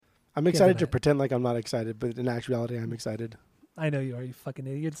I'm excited to pretend like I'm not excited, but in actuality, I'm excited. I know you are, you fucking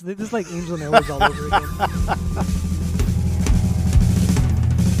idiots. This is like Angel and Airwaves all over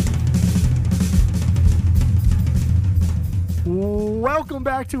again. Welcome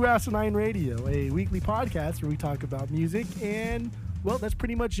back to Asinine Radio, a weekly podcast where we talk about music, and, well, that's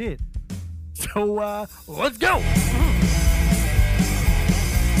pretty much it. So, let's go!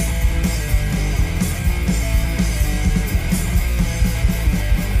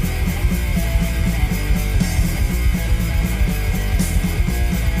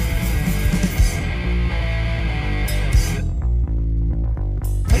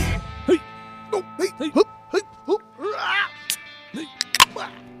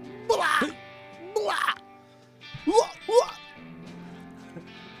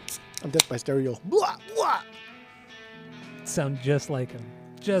 I'm deaf by stereo. Blah, blah. Sound just like him.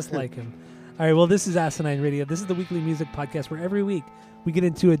 Just like him. All right, well, this is Asinine Radio. This is the weekly music podcast where every week we get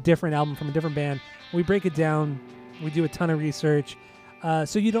into a different album from a different band. We break it down. We do a ton of research,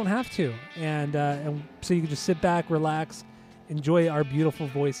 so you don't have to. And so you can just sit back, relax, enjoy our beautiful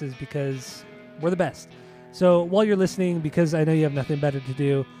voices because we're the best. So while you're listening, because I know you have nothing better to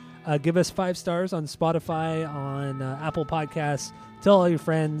do, give us 5 stars on Spotify, on Apple Podcasts. Tell all your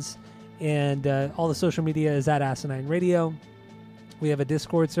friends. And all the social media is at Asinine Radio. We have a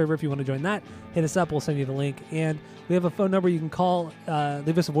Discord server. If you want to join that, hit us up. We'll send you the link. And we have a phone number you can call.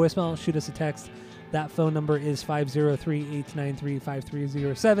 Leave us a voicemail. Shoot us a text. That phone number is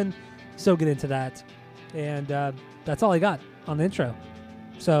 503-893-5307. So get into that. And that's all I got on the intro.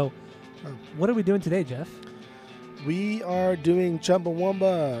 So what are we doing today, Jeff? We are doing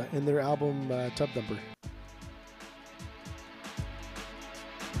Chumbawamba in their album Tub Thumper.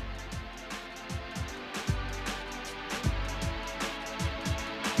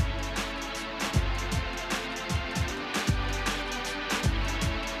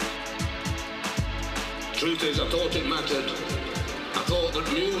 Truth is, I thought it mattered. I thought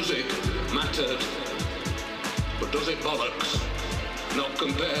that music mattered. But does it bollocks? Not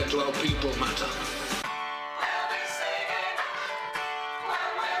compared to how people matter. We'll be singing when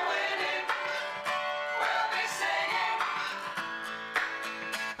we're winning. We'll be singing.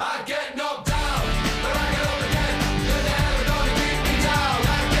 I get knocked down, but I get up again. You're never gonna keep me down.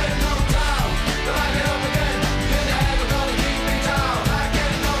 I get knocked down, but I get up again. You're never gonna keep me down. I get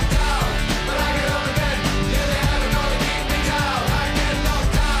knocked down, but I get up again. You're never gonna keep me down. I get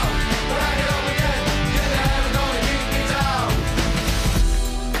knocked down, but I get up again. You're never gonna keep me down.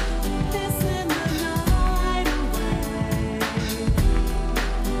 This in the night away.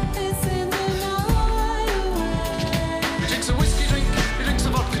 This in the night away. He drinks a whiskey drink, he drinks a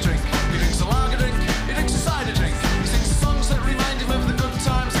vodka drink, he drinks a lager drink, he drinks a cider drink. He sings the songs that remind him of the good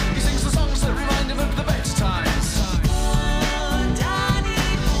times, he sings the songs that remind him of the better times. Oh,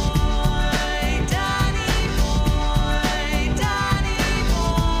 Danny boy, Danny boy, Danny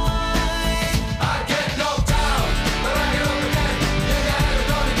boy. I get knocked down, but I get up again. You're never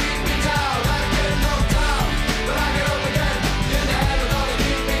gonna keep me down. I get knocked down, but I get up again. You're never gonna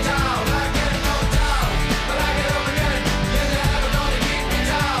keep me down. I get knocked down, but I get up again. You're never gonna keep me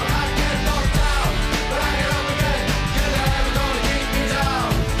down. I get knocked down, but I get up again. You're never gonna keep me down.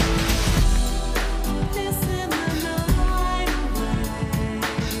 This in the night away.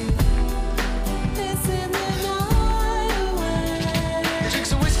 This in the night away. He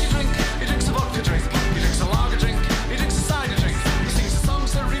drinks a whiskey drink, he drinks a vodka drink, he drinks a lager drink, he drinks a cider drink. He sings the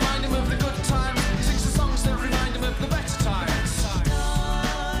songs that remind him of the good times, he sings the songs that remind him of the better times.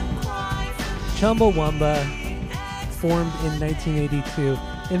 Chumbawamba, formed in 1982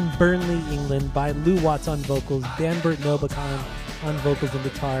 in Burnley, England by Lou Watts on vocals, Danbert Nobakan on vocals and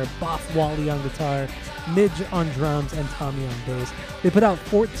guitar, Boff Wally on guitar, Midge on drums, and Tommy on bass. They put out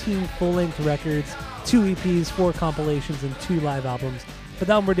 14 full-length records, 2 EPs, 4 compilations, and 2 live albums. But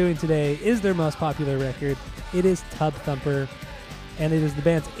the album we're doing today is their most popular record. It is Tub Thumper, and it is the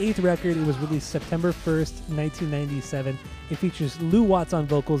band's 8th record. It was released September 1st, 1997. It features Lou Watts on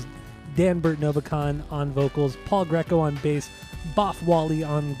vocals, Danbert Nobakan on vocals, Paul Greco on bass, Boff Wally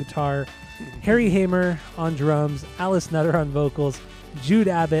on guitar, Harry Hamer on drums, Alice Nutter on vocals, Jude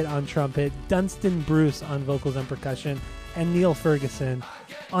Abbott on trumpet, Dunstan Bruce on vocals and percussion, and Neil Ferguson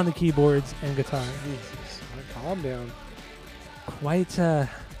on the keyboards and guitar. Jesus, calm down. Quite a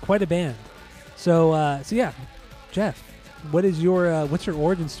band. So yeah, Jeff, what's your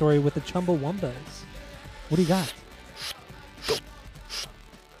origin story with the Chumbawambas? What do you got?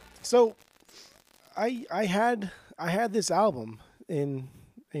 So, I had this album in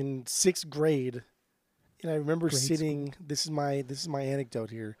 6th grade, and I remember Grade sitting. This is my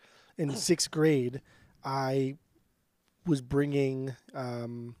anecdote here. In 6th grade, I was bringing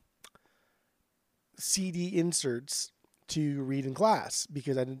CD inserts to read in class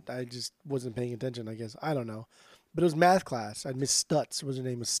because I just wasn't paying attention, I guess. I don't know. But it was math class. I'd Miss Stutz. Was her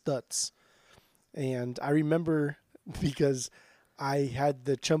name was Stutz. And I remember because I had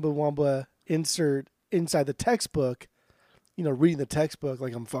the Chumbawamba insert inside the textbook, reading the textbook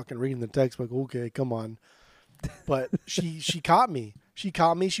like I'm fucking reading the textbook. Okay, come on. But she caught me.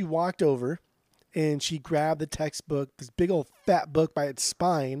 She walked over and she grabbed the textbook, this big old fat book by its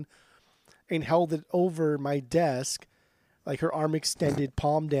spine, and held it over my desk, like her arm extended,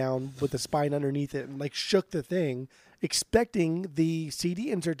 palm down, with the spine underneath it, and like shook the thing, expecting the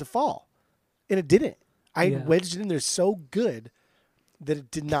CD insert to fall. And it didn't. I Yeah. wedged it in there so good that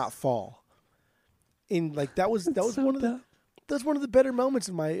it did not fall. And like that was So one of the dumb. that's one of the better moments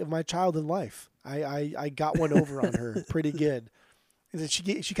of my childhood life. I got one over on her pretty good. And then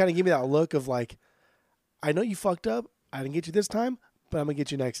she kind of gave me that look of like, I know you fucked up. I didn't get you this time, but I'm gonna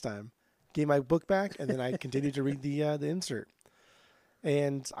get you next time. Gave my book back, and then I continued to read the insert.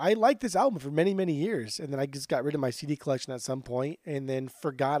 And I liked this album for many, many years. And then I just got rid of my CD collection at some point, and then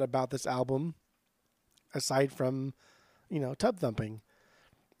forgot about this album, aside from, Tub Thumping.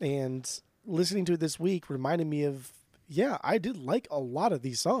 And listening to it this week reminded me of, yeah, I did like a lot of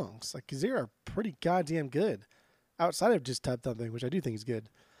these songs, like, because they are pretty goddamn good, outside of just Tub Thumping, which I do think is good.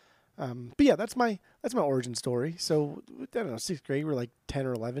 But yeah, that's my origin story. So I don't know, sixth grade, we're like 10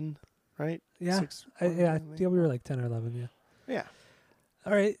 or 11, right? Yeah. Yeah, we were like 10 or 11, yeah. Yeah.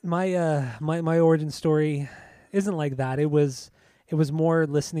 All right, my origin story isn't like that. It was more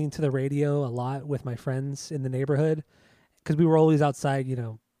listening to the radio a lot with my friends in the neighborhood, because we were always outside,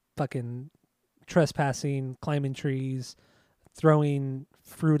 fucking trespassing, climbing trees, throwing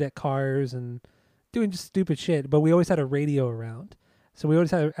fruit at cars, and doing just stupid shit. But we always had a radio around, so we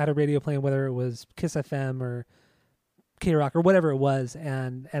always had a radio playing, whether it was Kiss FM or K Rock or whatever it was.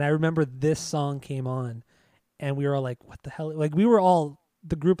 And I remember this song came on, and we were all like, "What the hell?" Like, we were all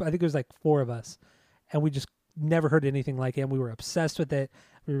the group. I think it was like 4 of us, and we just never heard anything like it. And we were obsessed with it.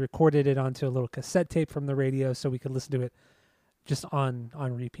 We recorded it onto a little cassette tape from the radio so we could listen to it just on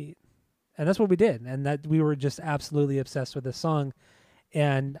repeat. And that's what we did. And that we were just absolutely obsessed with this song.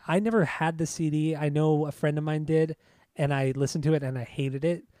 And I never had the CD. I know a friend of mine did, and I listened to it and I hated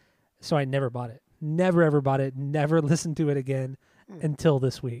it. So I never bought it. Never ever bought it. Never listened to it again until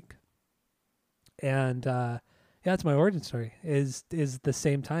this week. And yeah, that's my origin story. Is the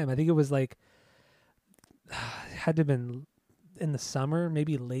same time. I think it was like had to have been in the summer,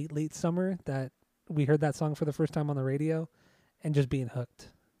 maybe late summer, that we heard that song for the first time on the radio, and just being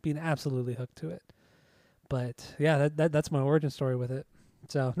absolutely hooked to it. But yeah, that's my origin story with it.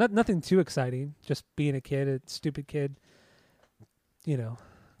 So nothing too exciting, just being a kid, a stupid kid,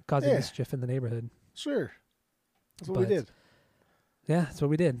 causing Yeah. mischief in the neighborhood. Sure. That's what we But- did. Yeah, that's what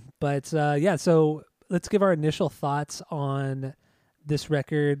we did. But yeah, so let's give our initial thoughts on this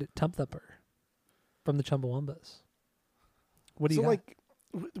record, Tub Thumper, from the Chumbawambas. What do you So got? like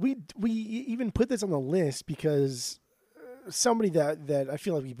we even put this on the list because somebody that I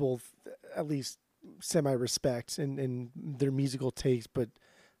feel like we both at least semi respect in their musical taste, but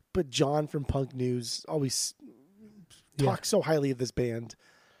John from Punk News always talks so highly of this band,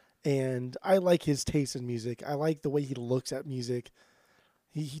 and I like his taste in music. I like the way he looks at music.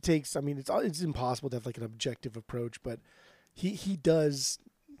 He takes, I mean, it's impossible to have like an objective approach, but he does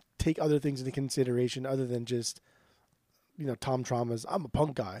take other things into consideration other than just, Tom Trauma's, I'm a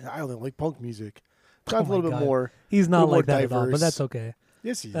punk guy. I only like punk music. John's Oh a my little bit God. more. He's not little like more that at all, but diverse. that's okay.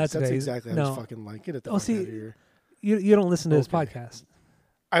 Yes, he is. That's That's okay. exactly how No. he's fucking like. Get it the Oh, fuck see, out of here. You don't listen to his Okay. podcast,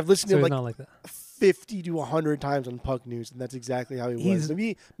 I've listened so to he's him not like like that. 50 to 100 times on Punk News, and that's exactly how he was.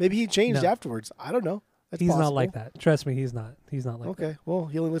 He's- Maybe he changed No. afterwards. I don't know. That's He's not possible. like that. Trust me, he's not. He's not like Okay, well,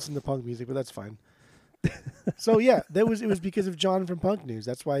 he only listened to punk music, but that's fine. So yeah, it was because of John from Punk News.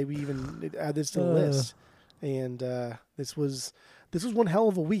 That's why we even add this to the list. And this was one hell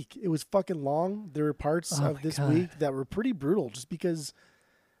of a week. It was fucking long. There were parts Oh of my this God. week that were pretty brutal, just because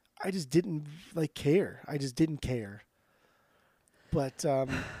I just didn't care. I just didn't care. But that.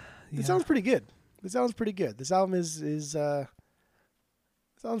 it sounds pretty good. This sounds pretty good. This album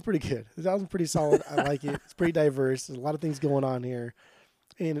sounds pretty good. This album's pretty solid. I like it. It's pretty diverse. There's a lot of things going on here.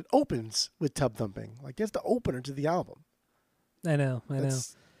 And it opens with Tub Thumping. Like, that's the opener to the album. I know.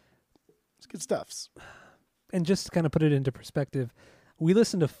 It's good stuff. And just to kind of put it into perspective, we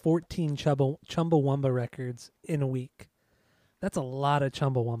listened to 14 Chumbawamba records in a week. That's a lot of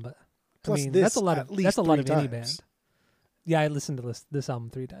Chumbawamba. Plus I mean, this that's a lot at of least that's a lot of 3 any times. band. Yeah, I listened to this album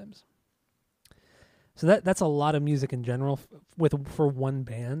 3 times. So that's a lot of music in general for one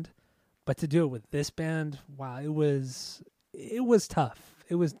band, but to do it with this band, wow, it was tough.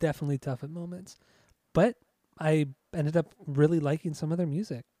 It was definitely tough at moments, but I ended up really liking some of their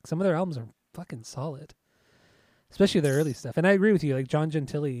music. Some of their albums are fucking solid, especially their early stuff. And I agree with you. Like John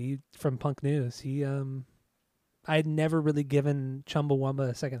Gentili from Punk News, I had never really given Chumbawamba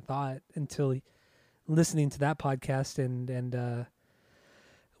a second thought until listening to that podcast and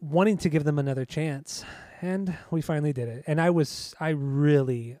wanting to give them another chance. And we finally did it. And I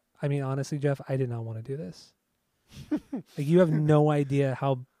mean, honestly, Jeff, I did not want to do this. Like, you have no idea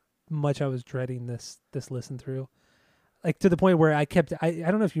how much I was dreading this listen through. Like, to the point where I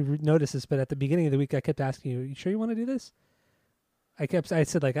don't know if you noticed this, but at the beginning of the week, I kept asking you sure you want to do this? I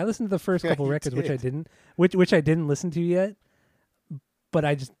said, like, I listened to the first couple You records, did. which I didn't listen to yet, but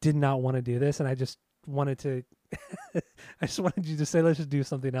I just did not want to do this. And I just wanted to, I just wanted you to say, let's just do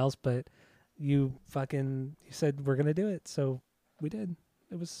something else. But you said, we're going to do it. So we did.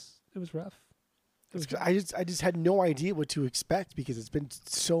 It was rough. I just had no idea what to expect because it's been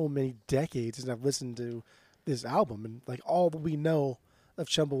so many decades since I've listened to this album, and like all that we know of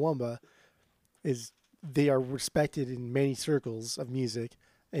Chumbawamba is they are respected in many circles of music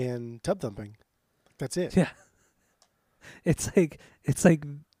and tub thumping. That's it. Yeah. It's like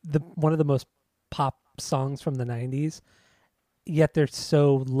the one of the most pop songs from the 90s, yet they're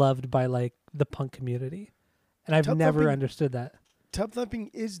so loved by like the punk community. And I've Tub never thumping- understood that. Tub thumping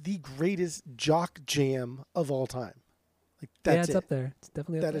is the greatest jock jam of all time. Like Yeah, that's it's it. up there. It's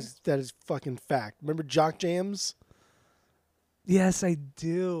definitely up there. That is fucking fact. Remember jock jams? Yes, I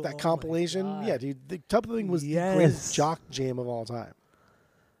do. That Oh my compilation? God. Yeah, dude. The Tub thumping was the Yes. greatest jock jam of all time.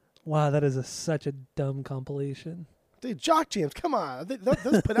 Wow, that is such a dumb compilation. Dude, jock jams, come on.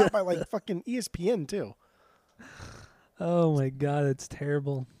 Those put out by like fucking ESPN too. Oh my God, it's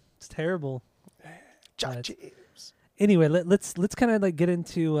terrible. It's terrible. Jock Right. jams. Anyway, let's kind of like get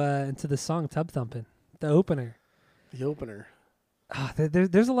into the song "Tub Thumpin'," the opener. The opener.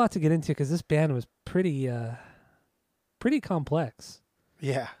 There's a lot to get into because this band was pretty complex.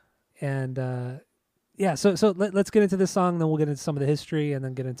 Yeah. And yeah, so let's get into this song, then we'll get into some of the history, and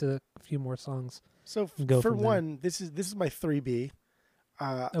then get into a few more songs. So Go for from there. one, this is my 3B.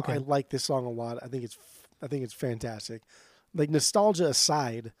 Okay. I like this song a lot. I think it's fantastic. Like nostalgia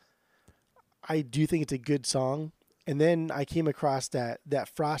aside, I do think it's a good song. And then I came across that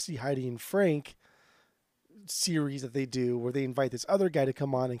Frosty, Heidi, and Frank series that they do where they invite this other guy to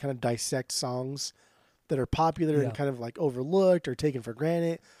come on and kind of dissect songs that are popular Yeah. and kind of like overlooked or taken for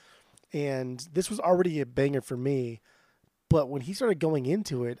granted. And this was already a banger for me. But when he started going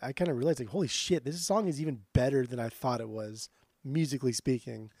into it, I kind of realized, like, holy shit, this song is even better than I thought it was, musically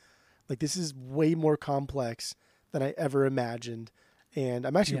speaking. Like, this is way more complex than I ever imagined. And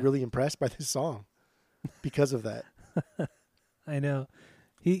I'm actually Yeah. really impressed by this song because of that. I know,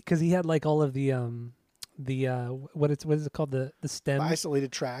 because he had like all of the what is it called, the stem,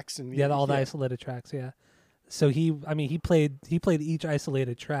 Isolated tracks and all the isolated tracks. Yeah, so he played each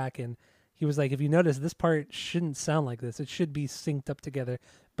isolated track, and he was like, if you notice, this part shouldn't sound like this. It should be synced up together.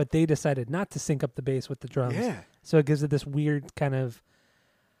 But they decided not to sync up the bass with the drums. Yeah. So it gives it this weird kind of,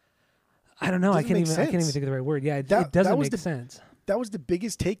 I don't know. I Doesn't can't make even sense. think of the right word. Yeah, it That doesn't was make the- sense. That was the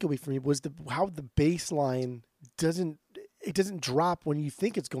biggest takeaway for me was how the bass line doesn't drop when you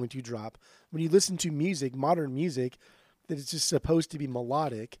think it's going to drop. When you listen to music, modern music, that it's just supposed to be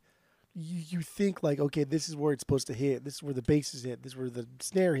melodic, you think like, okay, this is where it's supposed to hit. This is where the bass is hit. This is where the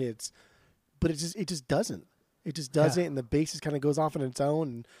snare hits. But it just doesn't. It just doesn't, and the bass just kind of goes off on its own.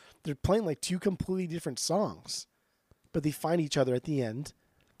 And they're playing like two completely different songs, but they find each other at the end.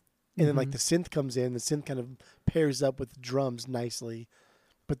 And then like the synth comes in, the synth kind of pairs up with the drums nicely.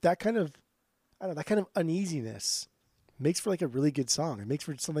 But that kind of, I don't know, that kind of uneasiness makes for like a really good song. It makes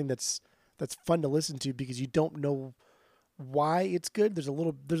for something that's fun to listen to because you don't know why it's good. There's a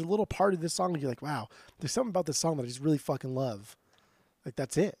little part of this song where you're like, wow, there's something about this song that I just really fucking love. Like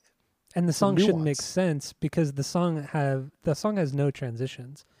that's it. And the Some song shouldn't make nuance. sense because the song has no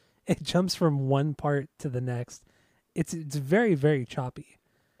transitions. It jumps from one part to the next. It's very, very choppy.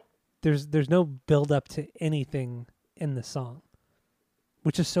 There's no build up to anything in the song,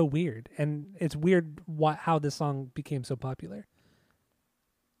 which is so weird. And it's weird how this song became so popular.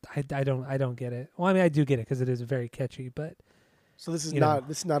 I don't get it. Well, I mean, I do get it because it is very catchy, but So this is You know.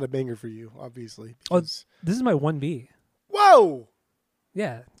 not a banger for you, obviously. Oh, because- this is my 1B. Whoa!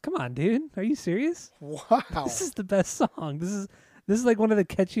 Yeah, come on, dude. Are you serious? Wow. This is the best song. This is like one of the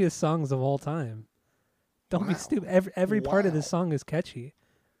catchiest songs of all time. Don't be Wow. stupid. Every part of this Wow. song is catchy.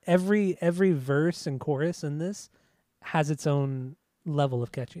 Every verse and chorus in this has its own level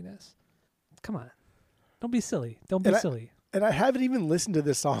of catchiness. Come on. Don't be silly. Don't be And I- silly. And I haven't even listened to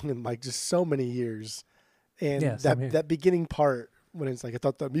this song in like just so many years. And Yeah, same here. that beginning part when it's like I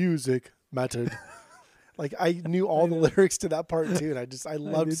thought the music mattered. Like I knew all the lyrics to that part too, and I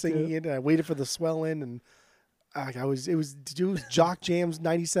loved did singing too. it, and I waited for the swell in, and it was Jock Jams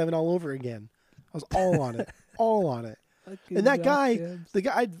 '97 all over again. I was all on it, all on it. And that guy, the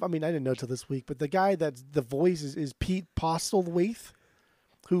guy, I mean, I didn't know till this week, but the guy that's the voice is Pete Postlethwaite,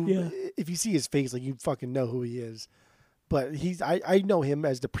 who, Yeah. if you see his face, like you fucking know who he is. But I know him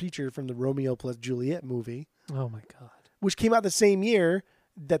as the preacher from the Romeo plus Juliet movie, Oh my god. which came out the same year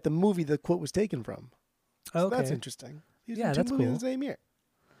that the movie the quote was taken from. So Okay. that's interesting. He's Yeah, in two that's movies cool. the same year.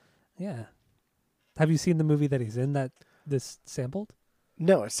 Yeah. Have you seen the movie that he's in that this sampled?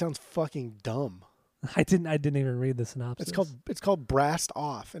 No, it sounds fucking dumb. I didn't even read the synopsis. It's called Brassed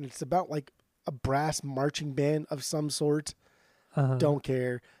Off, and it's about like a brass marching band of some sort. Uh-huh. Don't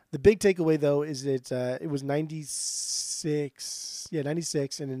care. The big takeaway though is it was 96,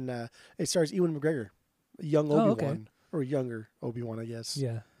 96, and then it stars Ewan McGregor, a young Oh, Obi-Wan okay. or younger Obi-Wan, I guess.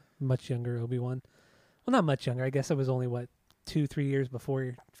 Yeah, much younger Obi-Wan. Well, not much younger. I guess it was only 2-3 years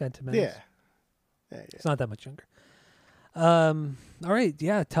before Phantom Menace. Yeah. Yeah. It's not that much younger. All right,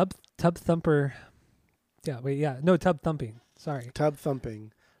 yeah, Tub Thumper. Yeah, wait, yeah, no, Tub Thumping. Sorry. Tub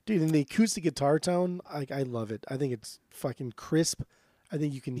thumping, dude. And the acoustic guitar tone, I love it. I think it's fucking crisp. I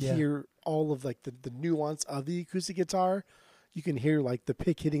think you can Yeah. hear all of like the nuance of the acoustic guitar. You can hear like the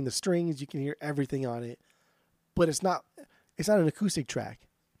pick hitting the strings. You can hear everything on it, but it's not an acoustic track,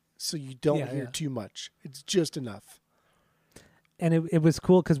 so you don't Yeah, hear yeah. too much. It's just enough. And it was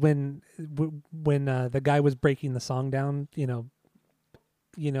cool because when the guy was breaking the song down,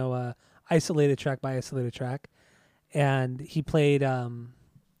 isolated track by isolated track, and he played I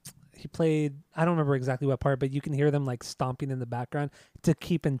don't remember exactly what part, but you can hear them like stomping in the background to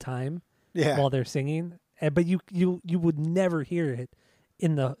keep in time Yeah. while they're singing. But you would never hear it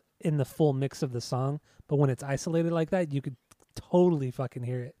in the full mix of the song. But when it's isolated like that, you could totally fucking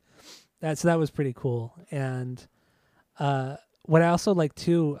hear it. That was pretty cool. And what I also like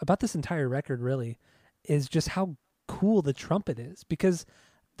too about this entire record really is just how cool the trumpet is, because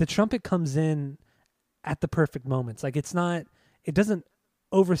the trumpet comes in at the perfect moments. Like it doesn't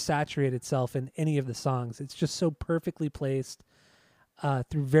oversaturate itself in any of the songs. It's just so perfectly placed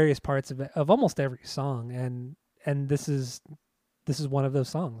through various parts of almost every song, and this is one of those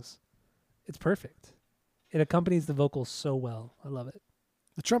songs. It's perfect. It accompanies the vocals so well. I love it.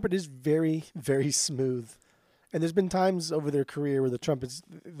 The trumpet is very, very smooth. And there's been times over their career where the trumpets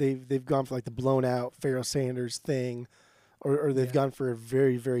they've gone for like the blown out Pharoah Sanders thing, or they've Yeah. gone for a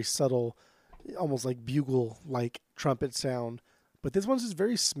very, very subtle, almost like bugle like trumpet sound. But this one's just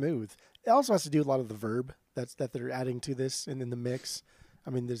very smooth. It also has to do with a lot of the verb that they're adding to this and in the mix. I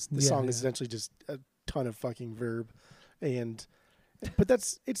mean, the Yeah, song is yeah. essentially just a ton of fucking verb, but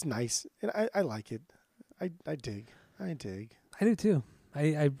it's nice and I like it. I dig. I do too.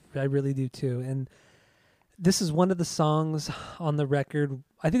 I really do too. And this is one of the songs on the record.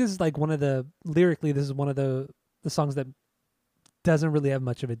 I think this is like lyrically, this is one of the songs that doesn't really have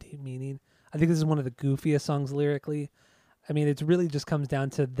much of a deep meaning. I think this is one of the goofiest songs lyrically. I mean, it really just comes down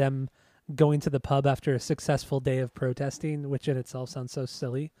to them going to the pub after a successful day of protesting, which in itself sounds so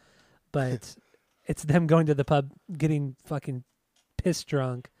silly, but it's them going to the pub, getting fucking piss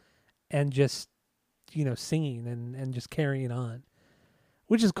drunk, and just, singing and just carrying on,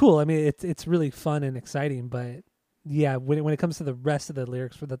 which is cool. I mean, it's really fun and exciting, but yeah, when it comes to the rest of the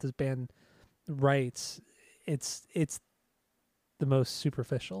lyrics that this band writes, it's the most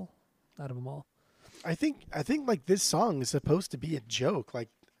superficial out of them all. I think like this song is supposed to be a joke. Like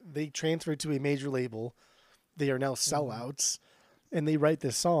they transferred to a major label, they are now sellouts, and they write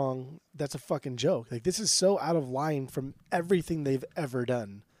this song that's a fucking joke. Like this is so out of line from everything they've ever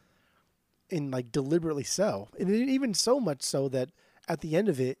done, and like deliberately so. And even so much so that at the end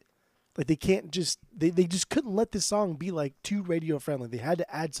of it, like they can't just they just couldn't let this song be like too radio friendly. They had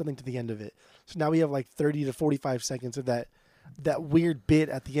to add something to the end of it. So now we have like 30 to 45 seconds of that weird bit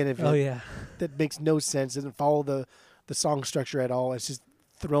at the end of it. Oh yeah. That makes no sense. Doesn't follow the song structure at all. It's just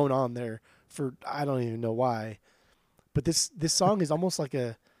thrown on there for I don't even know why. But this song is almost like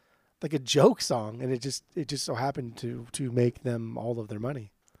a joke song, and it just so happened to make them all of their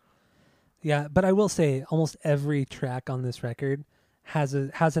money. Yeah, but I will say almost every track on this record has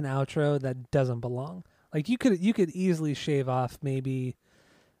an outro that doesn't belong. Like you could easily shave off maybe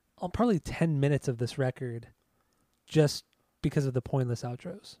probably 10 minutes of this record just because of the pointless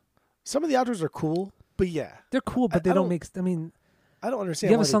outros. Some of the outros are cool, but yeah, They're cool, but I they don't don't- make. I mean, I don't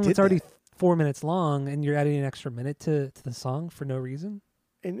understand. you have why a they song did that's already that. 4 minutes long, and you're adding an extra minute to the song for no reason.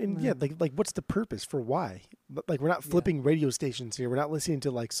 And yeah, like what's the purpose for why? Like we're not flipping radio stations here. We're not listening to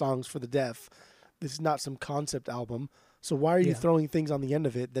like songs for the deaf. This is not some concept album. So why are you Yeah. throwing things on the end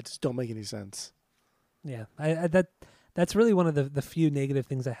of it that just don't make any sense? Yeah, that's really one of the few negative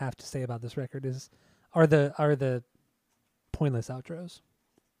things I have to say about this record are the pointless outros,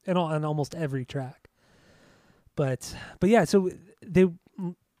 and on almost every track. But yeah, so they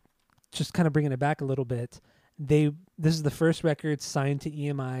just kind of bringing it back a little bit. This is the first record signed to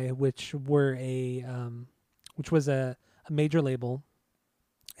EMI, which was a major label,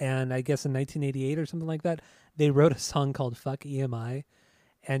 and I guess in 1988 or something like that, they wrote a song called "Fuck EMI,"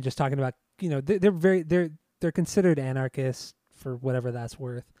 and just talking about, they're considered anarchists for whatever that's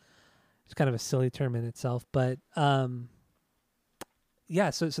worth. It's kind of a silly term in itself, but yeah.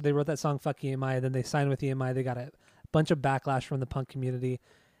 So they wrote that song "Fuck EMI," and then they signed with EMI. They got a bunch of backlash from the punk community,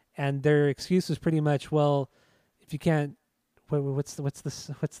 and their excuse was pretty much, well, if you can't, what's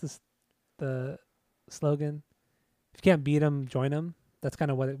the slogan? If you can't beat them, join them. That's kind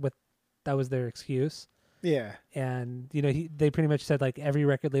of what that was their excuse. Yeah. And they pretty much said, like, every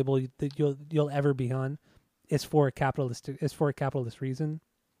record label that you'll ever be on is for a capitalist reason.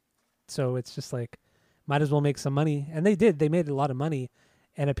 So it's just like, might as well make some money. And they did. They made a lot of money,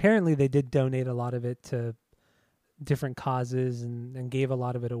 and apparently they did donate a lot of it to different causes and gave a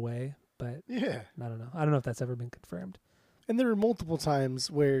lot of it away. But Yeah. I don't know. I don't know if that's ever been confirmed. And there were multiple times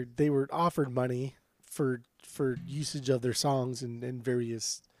where they were offered money for usage of their songs in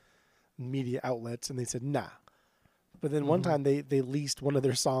various media outlets, and they said nah. But then one time they leased one of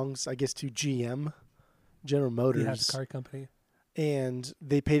their songs, I guess, to GM, General Motors. Yeah, the car company. And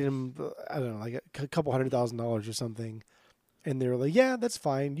they paid him, I don't know, like a couple $100,000 or something. And they were like, yeah, that's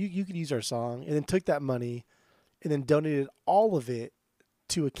fine. You can use our song. And then took that money and then donated all of it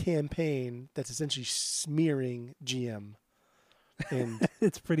to a campaign that's essentially smearing GM. And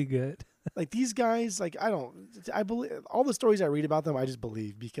It's pretty good. like these guys, like I believe all the stories I read about them, I just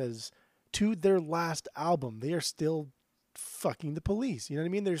believe, because to their last album, they are still fucking the police. You know what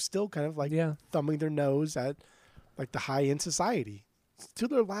I mean? They're still kind of like Yeah. thumbing their nose at like the high end society. To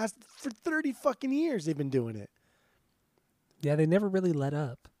their last, for 30 fucking years, they've been doing it. Yeah, they never really let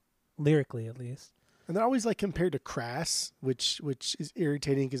up, lyrically at least. And they're always like compared to Crass, which is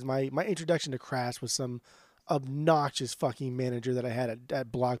irritating because my introduction to Crass was some obnoxious fucking manager that I had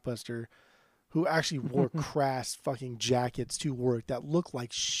at Blockbuster who actually wore Crass fucking jackets to work that looked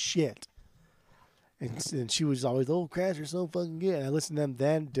like shit. And she was always, oh, Crass, you're so fucking good. And I listened to them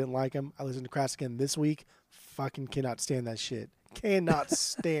then, didn't like them. I listened to Crass again this week. Fucking cannot stand that shit. Cannot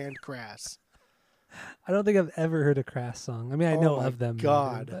stand Crass. I don't think I've ever heard a Crass song. I mean, I know my of them. maybe,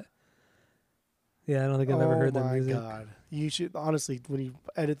 God. but yeah, I don't think I've ever heard their music. Oh my God. You should, honestly, when you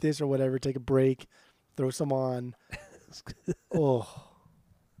edit this or whatever, take a break, throw some on. Oh,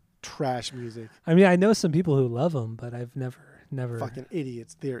 trash music. I mean, I know some people who love them, but I've never Fucking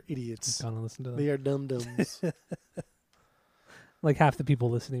idiots. They are idiots. gone and listened to them. They are dum-dums. Like half the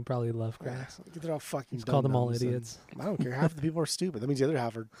people listening probably love Yeah, Crass. they're all fucking Just call them all dum-dums, and idiots. I don't care. Half the people are stupid. That means the other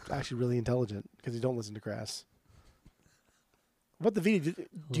half are actually really intelligent because they don't listen to Crass. What the video?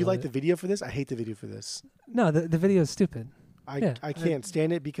 Do you Love like it. the video for this? I hate the video for this. No, the video is stupid. Yeah, I can't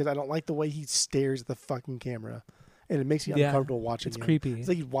stand it because I don't like the way he stares at the fucking camera, and it makes me Yeah, uncomfortable watching. it's him. creepy. It's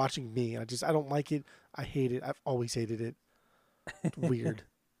like he's watching me. I don't like it. I hate it. I've always hated it. It's weird.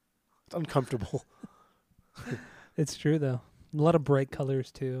 It's uncomfortable. It's true though. A lot of bright colors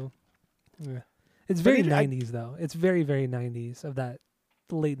too. Yeah. It's very 90s though. It's very, very 90s of that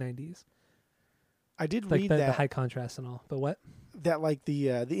late 90s. I did Like read the that high contrast and all. But what? that like the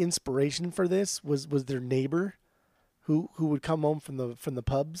inspiration for this was their neighbor, who would come home from the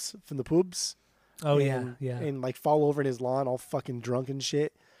pubs. Oh and, yeah. and like fall over in his lawn all fucking drunk and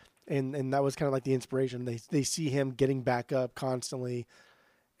shit, and that was kind of like the inspiration. They see him getting back up constantly,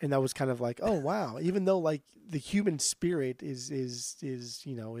 and that was kind of like, oh wow. Even though like the human spirit is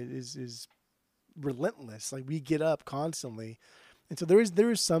relentless, like we get up constantly, and so there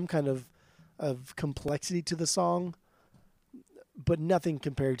is some kind of complexity to the song, but nothing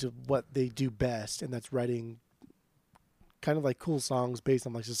compared to what they do best, and that's writing kind of like cool songs based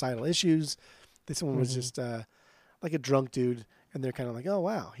on like societal issues. This one was just like a drunk dude, and they're kind of like, oh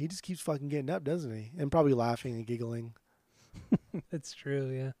wow, he just keeps fucking getting up, doesn't he? And probably laughing and giggling. It's true,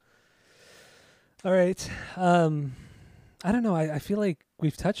 yeah. All right. I don't know. I feel like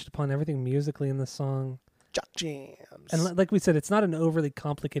we've touched upon everything musically in the song. Jock jams. And like we said, it's not an overly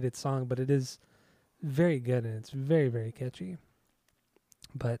complicated song, but it is very good and it's very, very catchy.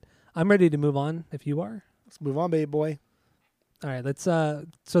 But I'm ready to move on if you are. Let's move on, baby boy. All right, let's so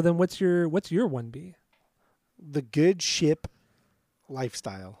then what's your 1B? The Good Ship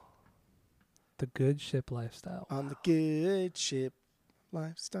Lifestyle. The Good Ship Lifestyle. On the Good Ship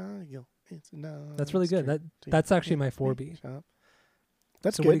Lifestyle. It's That's really good. That's actually my 4B.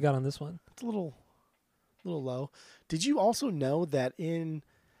 That's So good. what do you got on this one? It's a little little low. Did you also know that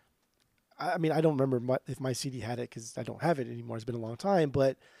I mean, I don't remember if my CD had it because I don't have it anymore. It's been a long time.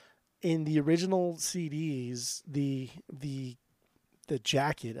 But in the original CDs, the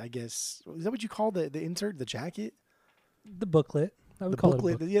jacket, I guess, is that what you call the insert? The jacket? The booklet. I would The call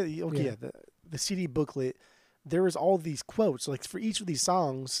booklet? it Yeah, okay, Yeah. yeah. The CD booklet. There was all these quotes. Like for each of these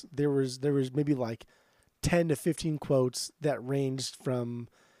songs, there was maybe like 10 to 15 quotes that ranged from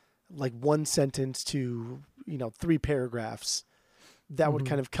like one sentence to 3 paragraphs that would Mhm.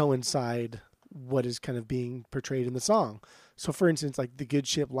 kind of coincide what is kind of being portrayed in the song. So for instance, like the Good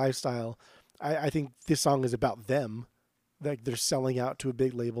Ship Lifestyle, I think this song is about them. Like they're selling out to a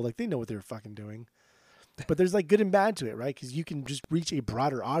big label. Like they know what they're fucking doing. But there's like good and bad to it, right? Because you can just reach a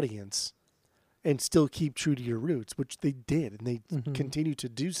broader audience and still keep true to your roots, which they did, and they Mhm. continue to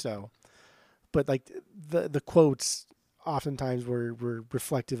do so. But like the quotes oftentimes were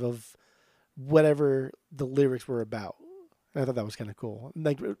reflective of whatever the lyrics were about. And I thought that was kind of cool.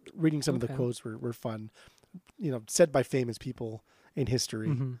 Like reading some of the Okay. quotes were fun, said by famous people in history.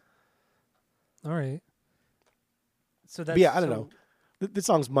 Mhm. All right. So that's But yeah, I don't know. This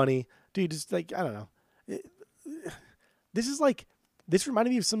song's money, dude. It's like I don't know. This reminded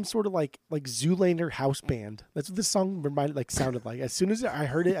me of some sort of like Zoolander house band. That's what this song sounded like. As soon as I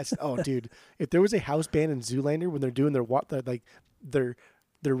heard it, I said, "Oh, dude! If there was a house band in Zoolander when they're doing their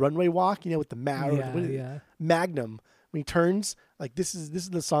runway walk, with the Magnum, when he turns, like this is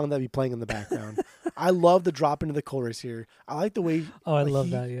the song that'd be playing in the background." I love the drop into the chorus here. I like the way. Oh, I like, love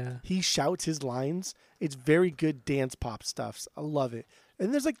that. Yeah. He shouts his lines. It's very good dance pop stuff. I love it.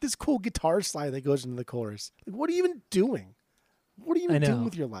 And there's like this cool guitar slide that goes into the chorus. Like, what are you even doing? What are you I even doing know.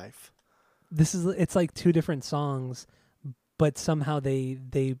 with your life? It's like two different songs, but somehow they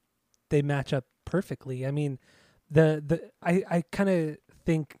match up perfectly. I mean, I kind of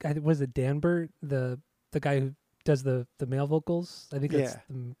think was it Dan Burt, the guy who does the male vocals? I think that's Yeah,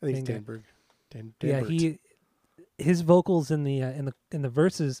 the I think main it's guy. Dan Berg. Dan Yeah, Burt. his vocals in the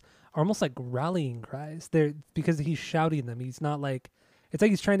verses are almost like rallying cries. They're because he's shouting them. He's not like it's like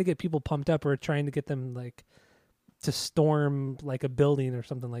he's trying to get people pumped up or trying to get them like to storm like a building or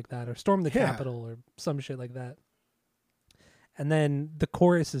something like that, or storm the Yeah. Capitol or some shit like that. And then the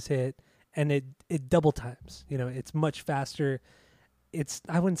chorus is hit, and it double times. It's much faster. It's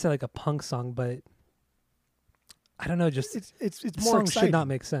I wouldn't say like a punk song, but I don't know. Just It's the more song exciting. should not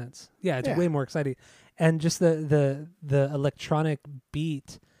make sense. Yeah, it's Yeah. way more exciting, and just the electronic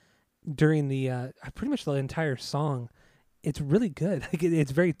beat during the pretty much the entire song, it's really good. Like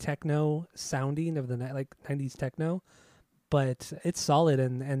it's very techno sounding of the like 90s techno, but it's solid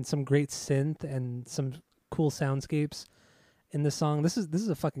and some great synth and some cool soundscapes in the song. This is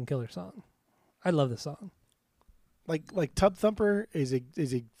a fucking killer song. I love this song. Like Tub Thumper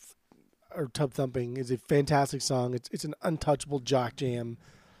Tub Thumping is a fantastic song. It's an untouchable jock jam.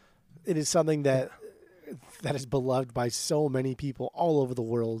 It is something that is beloved by so many people all over the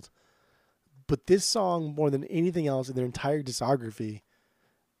world. But this song, more than anything else in their entire discography,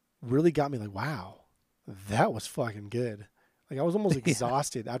 really got me like, wow, that was fucking good. Like I was almost Yeah.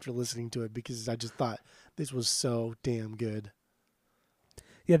 exhausted after listening to it because I just thought this was so damn good.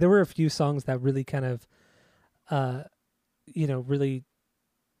 Yeah, there were a few songs that really kind of, really,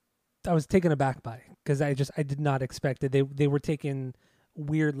 I was taken aback by because I did not expect it. They were taking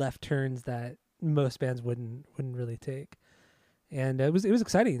weird left turns that most bands wouldn't really take, and it was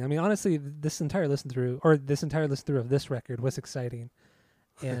exciting. I mean, honestly, this entire listen through of this record was exciting,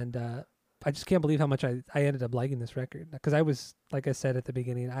 and I just can't believe how much I ended up liking this record because I was, like I said at the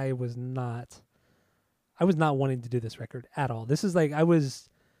beginning, I was not wanting to do this record at all. This is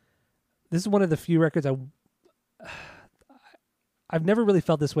one of the few records I've never really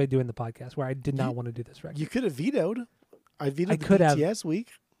felt this way doing the podcast where I did not want to do this record. You could have vetoed. I vetoed the could have. BTS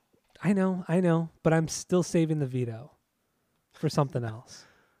week. I know, but I'm still saving the veto for something else.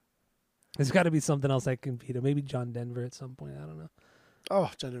 There's got to be something else I can veto. Maybe John Denver at some point. I don't know.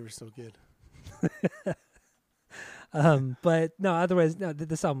 Oh, John Denver's so good. But no, otherwise, no.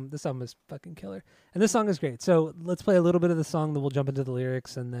 This album is fucking killer, and this song is great. So let's play a little bit of the song, then we'll jump into the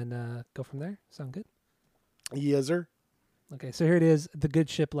lyrics, and then go from there. Sound good? Yes, sir. Okay, so here it is, "The Good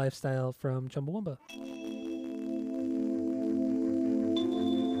Ship Lifestyle" from Chumbawamba.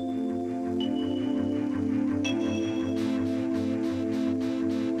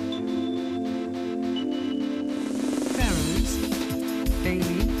 Pharaohs,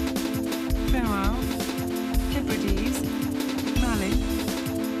 Bailey, Ferrell, Hebrides, Malik,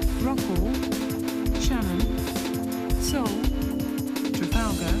 Rockall, Shannon, Seoul,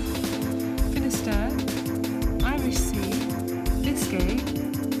 Trafalgar, Finisterre, Irish Sea, Biscay,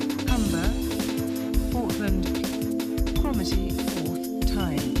 Humber, Port 74th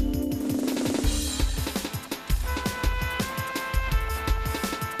time.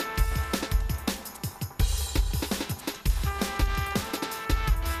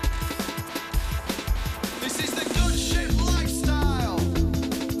 This is the good ship lifestyle.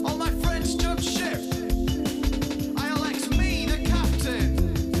 All my friends jump ship. I elect me the captain.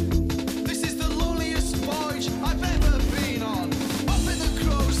 This is the loneliest voyage I've ever been on. Up in the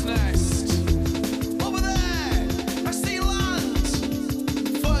crow's nest. Over there, I see land.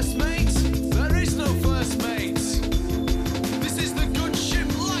 First mate, there is no first mate. This is the good ship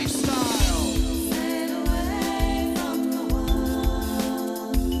lifestyle. Sail away from the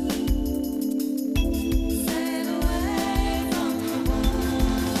world. Sail away from the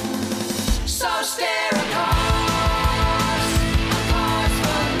world. So steer a course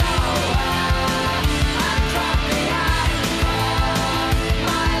for nowhere, and drop behind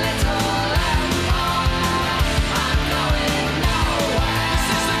my little empire. I'm going nowhere. This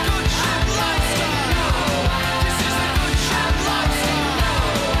is the good ship lifestyle. This is the good ship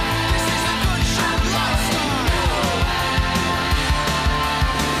lifestyle. This is the good ship lifestyle.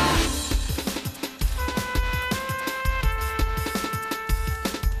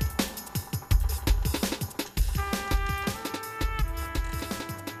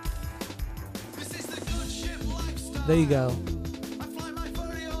 This is the good ship lifestyle. There you go. I fly my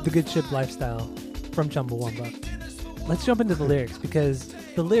very own The Good Ship Lifestyle from Chumbawamba. Let's jump into the lyrics because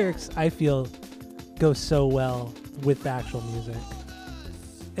the lyrics, I feel, go so well with the actual music.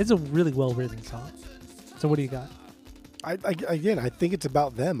 It's a really well-written song. So what do you got? I think it's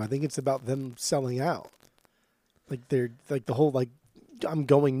about them. I think it's about them selling out. Like they're like the whole like I'm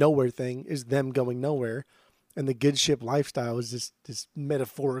going nowhere thing is them going nowhere, and the good ship lifestyle is this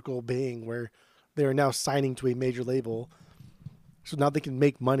metaphorical being where they are now signing to a major label, so now they can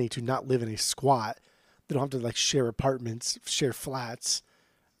make money to not live in a squat. They don't have to like share apartments, share flats.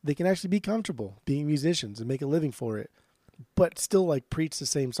 They can actually be comfortable being musicians and make a living for it, but still like preach the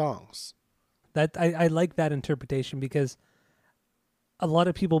same songs. That I like that interpretation because a lot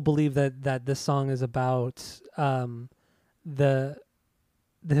of people believe that this song is about the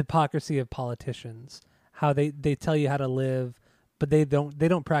hypocrisy of politicians, how they tell you how to live, but they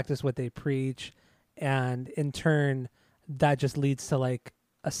don't practice what they preach, and in turn that just leads to like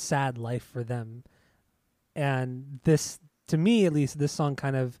a sad life for them. And this, to me at least, this song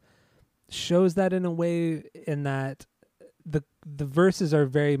kind of shows that in a way, in that the verses are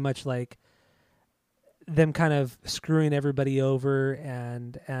very much like them kind of screwing everybody over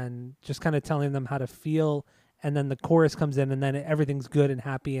and just kind of telling them how to feel, and then the chorus comes in and then everything's good and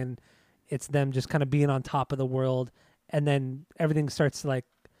happy and it's them just kind of being on top of the world, and then everything starts to like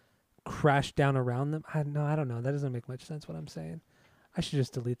crash down around them. I don't know. That doesn't make much sense what I'm saying. I should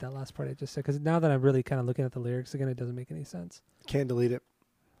just delete that last part I just said, because now that I'm really kind of looking at the lyrics again, it doesn't make any sense. Can't delete it.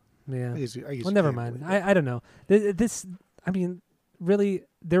 Yeah. I guess Well, never can't mind. delete it. I don't know. This, I mean, really,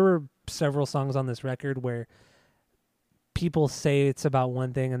 there were several songs on this record where people say it's about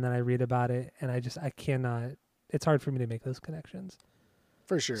one thing and then I read about it and I cannot, it's hard for me to make those connections.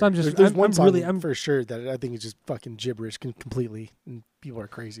 For sure. So I'm just- there's I'm- one I'm song really- I'm- for sure that I think is just fucking gibberish completely, and people are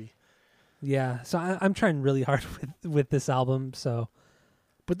crazy. Yeah. So I'm trying really hard with this album. So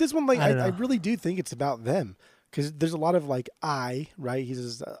But this one, like, I don't I know. really do think it's about them, because there's a lot of like right. He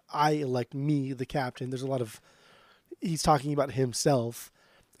says, "I elect me, the captain." There's a lot of he's talking about himself,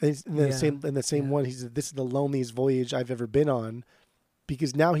 and in the same Yeah. one, he said, "This is the loneliest voyage I've ever been on,"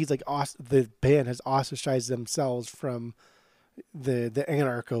 because now he's like, the band has ostracized themselves from the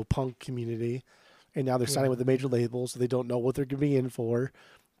anarcho punk community, and now they're signing with the major labels, so they don't know what they're going to be in for.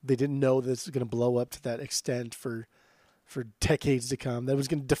 They didn't know this is going to blow up to that extent for decades to come. That was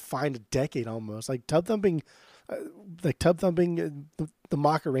going to define a decade almost. Like Tub Thumping, the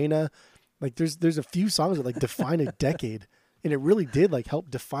Macarena. Like there's a few songs that like define a decade, and it really did like help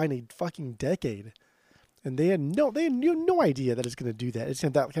define a fucking decade. And they had no idea that it's going to do that. It's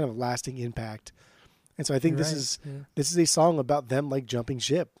had that kind of lasting impact. And so I think You're this right, is a song about them like jumping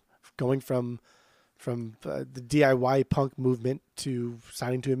ship, going from the DIY punk movement to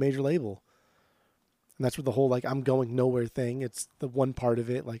signing to a major label. And that's where the whole like I'm going nowhere thing. It's the one part of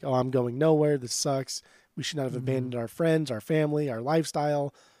it, like, oh, I'm going nowhere. This sucks. We should not have abandoned our friends, our family, our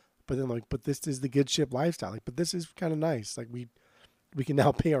lifestyle. But then like, but this is the good ship lifestyle. Like, but this is kind of nice. Like we can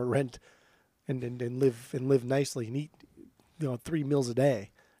now pay our rent and live nicely and eat 3 meals a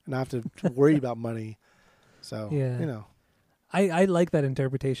day and not have to worry about money. So Yeah. I like that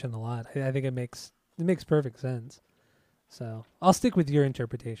interpretation a lot. I think it makes perfect sense. So I'll stick with your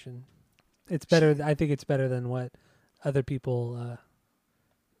interpretation. It's better. I think it's better than what other people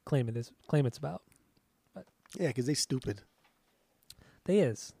claim it's about. Yeah, because they stupid. They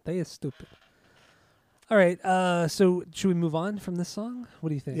is stupid. All right, so should we move on from this song? What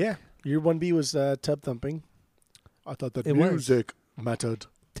do you think? Yeah, your 1B was Tub Thumping. I thought that It was. music mattered.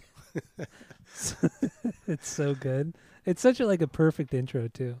 It's so good. It's such a perfect intro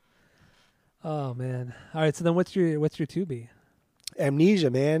too. Oh man. All right, so then what's your 2B? Amnesia,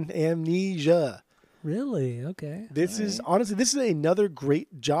 man. Amnesia. Really? Okay. This All is right. honestly, this is another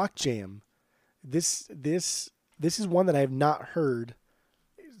great jock jam. This is one that I have not heard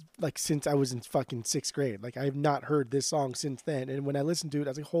since I was in fucking 6th grade. I have not heard this song since then. And when I listened to it, I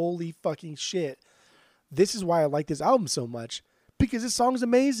was like, holy fucking shit. This is why I like this album so much, because this song is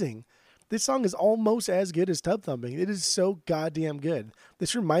amazing. This song is almost as good as Tub Thumping. It is so goddamn good.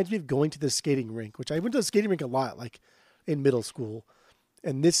 This reminds me of going to the skating rink, which I went to the skating rink a lot, in middle school.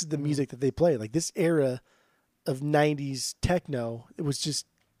 And this is the music that they play. This era of 90s techno, it was just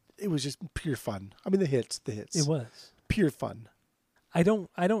pure fun. I mean, the hits. It was pure fun. I don't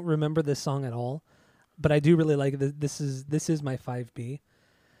remember this song at all, but I do really like it. This is my 5B.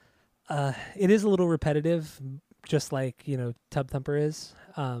 It is a little repetitive, just like Tub Thumper is,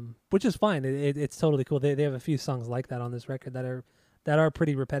 which is fine. It's totally cool. They have a few songs like that on this record that are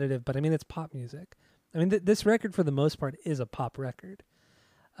pretty repetitive. But I mean, it's pop music. I mean, this record for the most part is a pop record,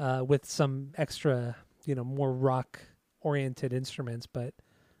 with some extra more rock oriented instruments, but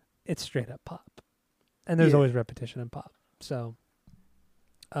it's straight up pop, and there's Yeah. always repetition in pop. So.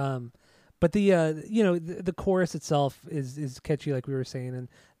 But the chorus itself is catchy, like we were saying, and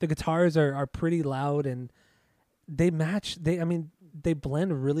the guitars are pretty loud, and they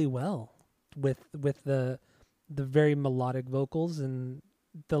blend really well with the very melodic vocals and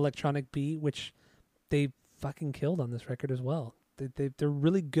the electronic beat, which they fucking killed on this record as well. They're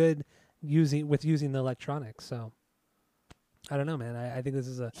really good using the electronics. So I don't know, man. I think this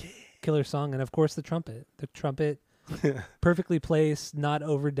is a killer song, and of course the trumpet. Perfectly placed, not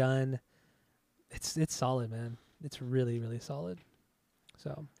overdone. It's solid, man. It's really, really solid.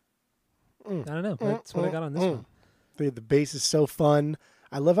 So I don't know. That's what I got on this one. The bass is so fun.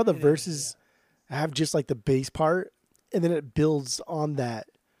 I love how the verses have just the bass part, and then it builds on that,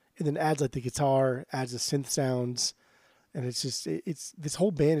 and then adds the guitar, adds the synth sounds, and it's just this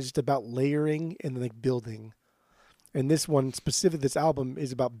whole band is just about layering and then building. And this one specific, this album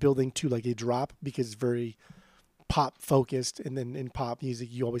is about building to a drop, because it's very pop focused, and then in pop music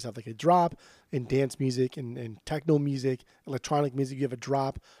you always have a drop. In dance music and techno music, electronic music, you have a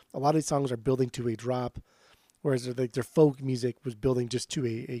drop. A lot of these songs are building to a drop, whereas their folk music was building just to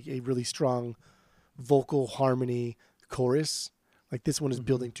a really strong vocal harmony chorus. This one is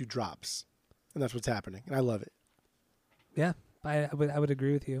building to drops, and that's what's happening, and I love it. Yeah, I would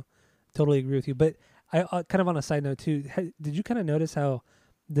agree with you. Totally agree with you. But I kind of on a side note too, did you kind of notice how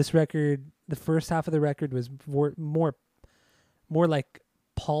this record, the first half of the record was more like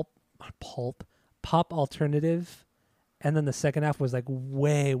pop alternative, and then the second half was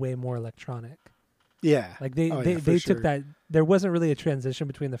way more electronic. Yeah, they for sure. took that. There wasn't really a transition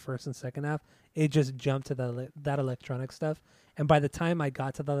between the first and second half. It just jumped to that electronic stuff. And by the time I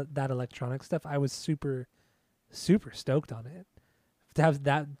got to that electronic stuff, I was super stoked on it. To have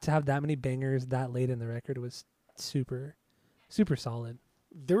that many bangers that late in the record was super solid.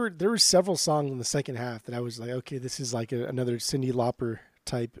 There were several songs in the second half that I was okay, this is another Cyndi Lauper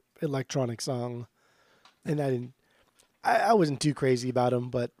type electronic song, and I wasn't too crazy about them,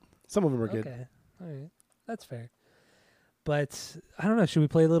 but some of them were good. Okay, all right, that's fair. But I don't know. Should we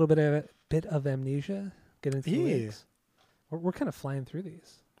play a little bit of Amnesia? Get into the Yeah. lyrics? We're kind of flying through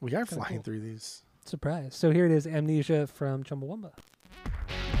these. We are Kinda flying cool. through these. Surprise! So here it is, Amnesia from Chumbawamba.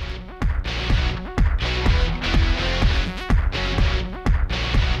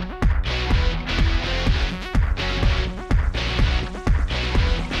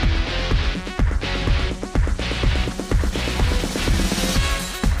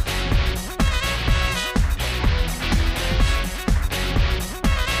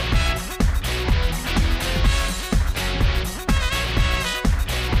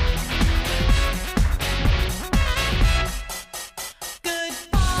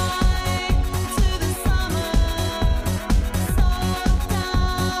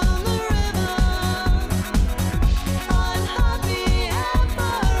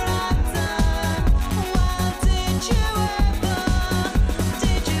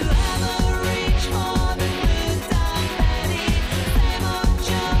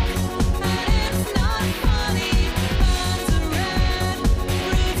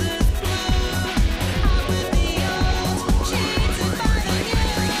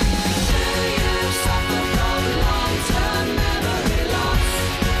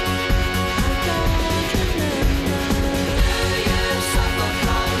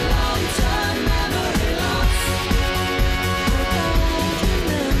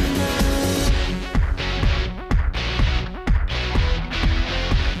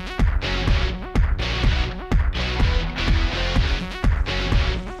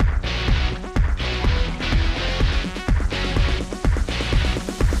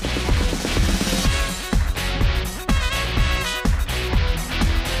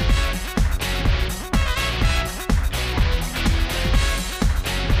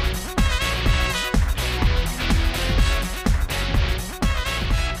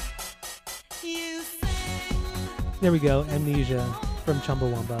 There we go. Amnesia from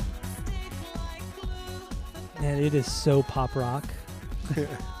Chumbawamba. Man, it is so pop rock.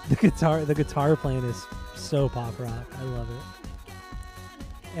 The guitar playing is so pop rock. I love it.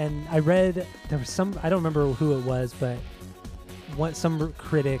 And I read there was some, I don't remember who it was, but some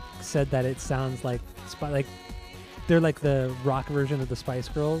critic said that it sounds like they're like the rock version of the Spice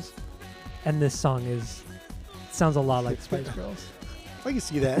Girls, and this song sounds a lot like Spice Girls. I can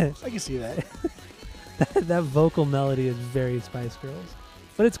see that. I can see that. That vocal melody is very Spice Girls,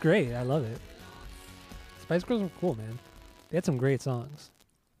 but it's great. I love it. Spice Girls were cool, man. They had some great songs.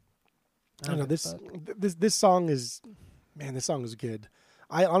 I don't know, this song is, man, this song is good.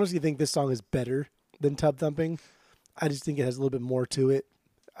 I honestly think this song is better than Tub Thumping. I just think it has a little bit more to it.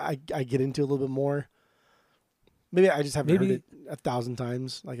 I get into it a little bit more. Maybe I just haven't heard it 1,000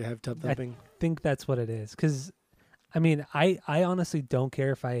 times like I have Tub Thumping. I think that's what it is. Because, I mean, I honestly don't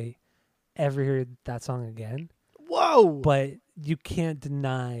care if I ever hear that song again. Whoa! But you can't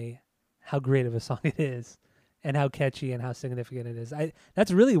deny how great of a song it is and how catchy and how significant it is.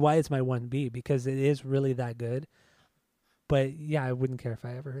 That's really why it's my 1B, because it is really that good. But, yeah, I wouldn't care if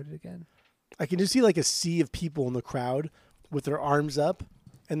I ever heard it again. I can just see like a sea of people in the crowd with their arms up,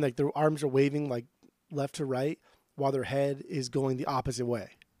 and like their arms are waving like left to right while their head is going the opposite way.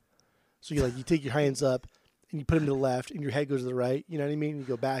 So you take your hands up and you put them to the left, and your head goes to the right. You know what I mean? You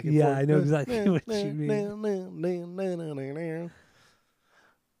go back and forth. Yeah, I know exactly what you mean.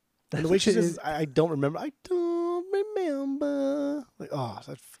 And the way she says, I don't remember. I don't remember. Like, oh,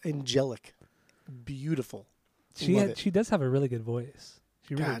 that's angelic, beautiful. She does have a really good voice.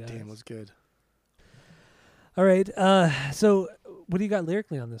 She really God does. damn, was good. All right. So what do you got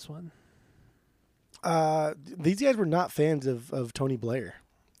lyrically on this one? These guys were not fans of Tony Blair,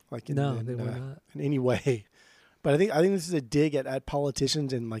 like They were not. in any way. But I think this is a dig at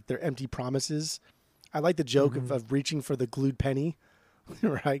politicians and like their empty promises. I like the joke of reaching for the glued penny,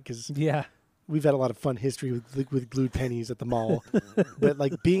 right? Because Yeah. we've had a lot of fun history with glued pennies at the mall. But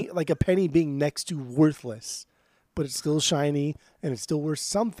like being like a penny being next to worthless, but it's still shiny and it's still worth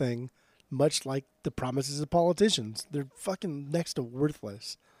something. Much like the promises of politicians, they're fucking next to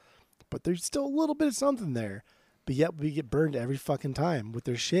worthless, but there's still a little bit of something there. But yet we get burned every fucking time with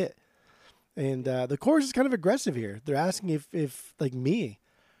their shit. And the chorus is kind of aggressive here. They're asking if like me,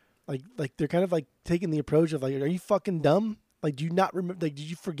 like they're kind of like taking the approach of like, are you fucking dumb? Like, do you not remember? Like, did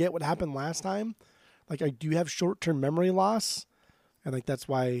you forget what happened last time? Like, do you have short-term memory loss? And like that's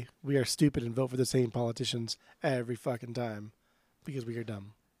why we are stupid and vote for the same politicians every fucking time, because we are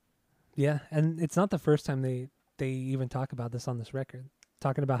dumb. Yeah, and it's not the first time they even talk about this on this record.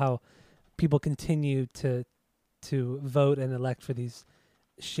 Talking about how people continue to vote and elect for these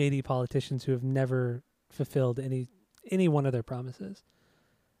shady politicians who have never fulfilled any one of their promises.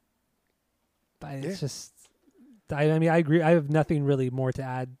 But it's just, I mean, I agree. I have nothing really more to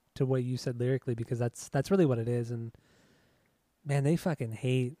add to what you said lyrically, because that's really what it is. And man, they fucking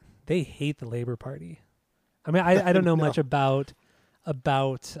hate the Labour Party. I mean, I don't know much about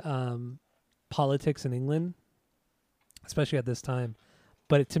politics in England, especially at this time.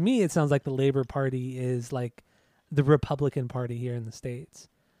 But to me, it sounds like the Labour Party is like the Republican Party here in the States.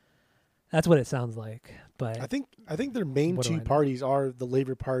 That's what it sounds like. But I think their main What do I two know? parties are the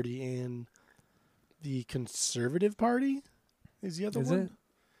Labour Party and the Conservative Party. Is the other is one?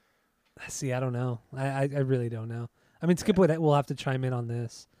 it? See, I don't know. I really don't know. I mean, Skip will have to chime in on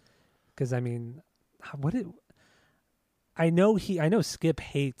this, because I mean, I know Skip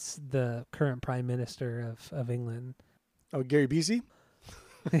hates the current Prime Minister of England. Oh, Gary Busey?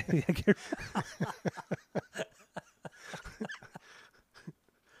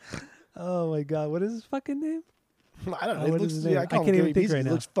 Oh my God, what is his fucking name? I don't know. What It is looks, his yeah, name? I call I him can't Gary even think Busey. right He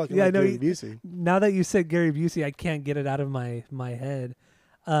now. looks fucking Yeah, I like know Gary Busey. Now that you said Gary Busey, I can't get it out of my head.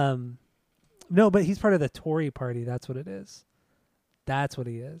 No, but he's part of the Tory party. That's what it is. That's what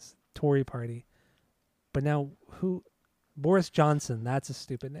he is. Tory party. But now who? Boris Johnson. That's a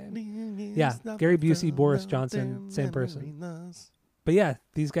stupid name. Yeah, Gary Busey, Boris Johnson, same person. But yeah,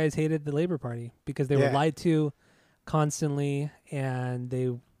 these guys hated the Labour Party because they were Yeah. lied to constantly, and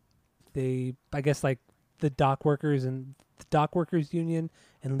they I guess like the dock workers and the dock workers union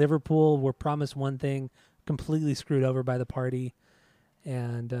in Liverpool were promised one thing, completely screwed over by the party.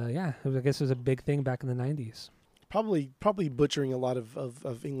 And I guess it was a big thing back in the 90s. Probably butchering a lot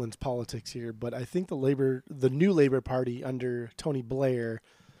of England's politics here, but I think the new Labour Party under Tony Blair,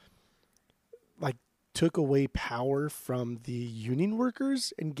 like, took away power from the union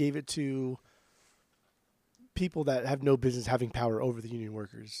workers and gave it to people that have no business having power over the union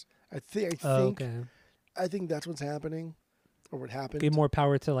workers. I think that's what's happening, or what happened. Gave more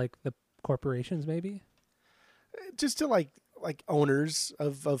power to like the corporations, maybe.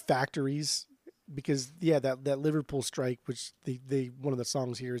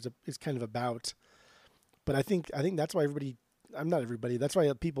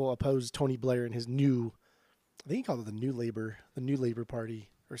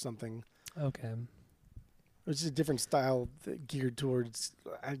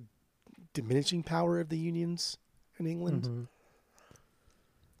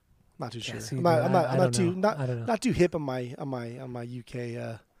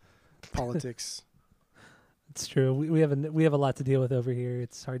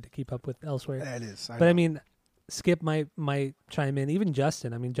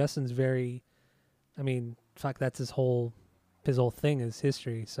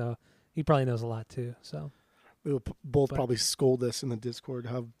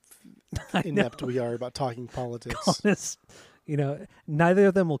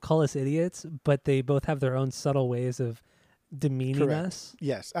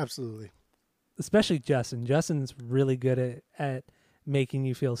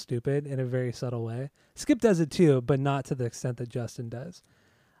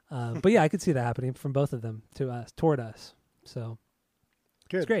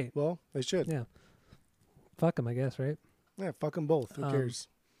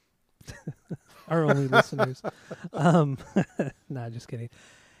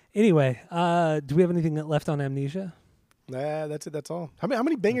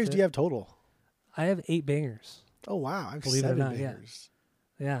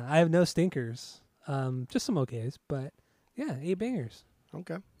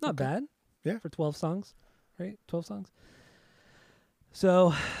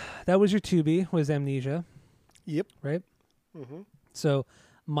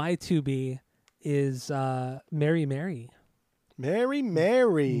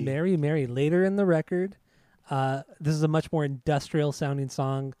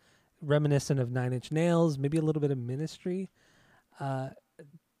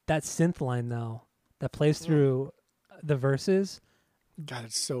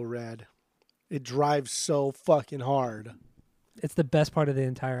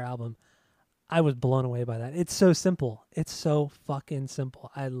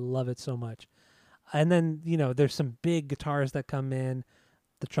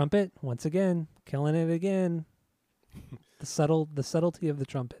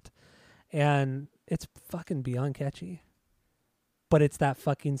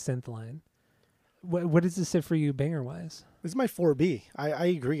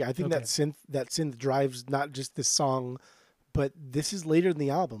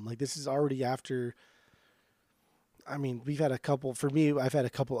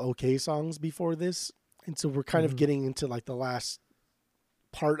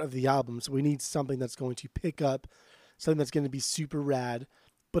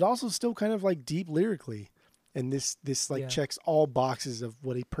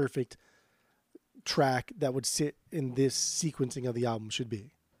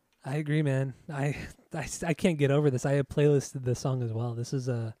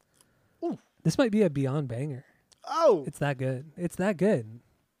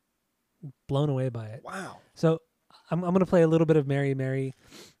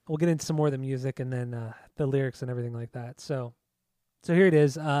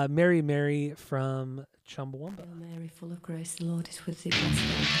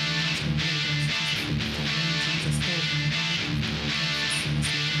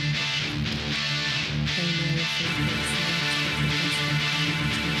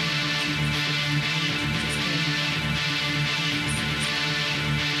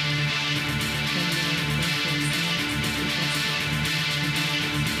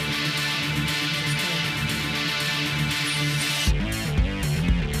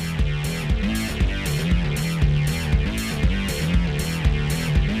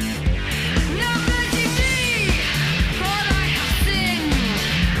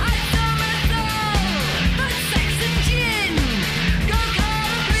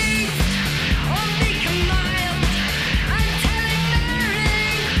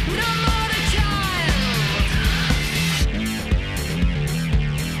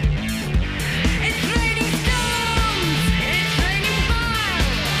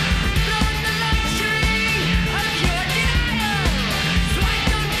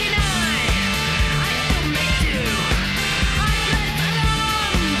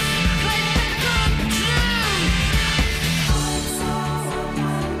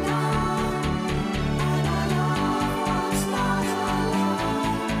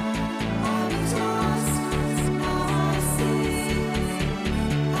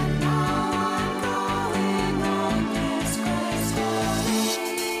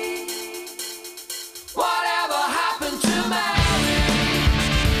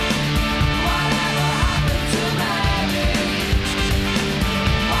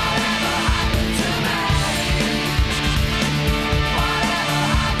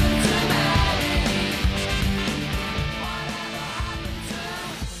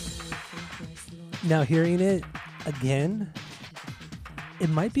 Now hearing it again, it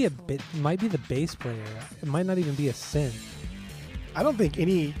might be the bass player. It might not even be a synth. I don't think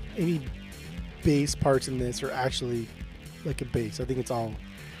any bass parts in this are actually like a bass. I think it's all.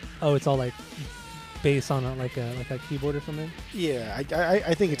 Oh, it's all like bass on like a keyboard or something. Yeah,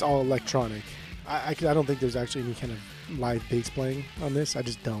 I think it's all electronic. I don't think there's actually any kind of live bass playing on this. I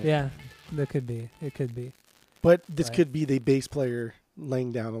just don't. Yeah, that could be. It could be. But this Right. could be the bass player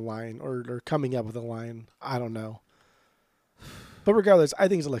laying down a line or coming up with a line. I don't know. But regardless, I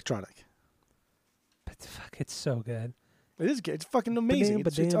think it's electronic. But fuck, it's so good. It is good. It's fucking amazing.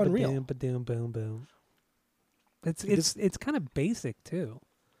 It's unreal. Boom, boom, boom. It's This- it's kind of basic too.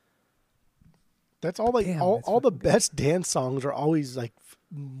 That's all. Like Damn, all that's the fucking good. best dance songs are always like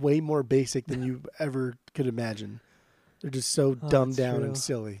way more basic than you ever could imagine. They're just so Oh, dumbed it's down true. and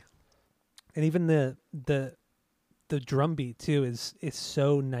silly. And even the drum beat too is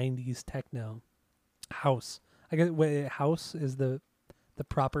so 90s techno house. I guess house is the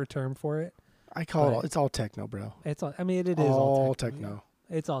proper term for it. I call it. But- It's all techno, bro. It's all, I mean it is all all techno.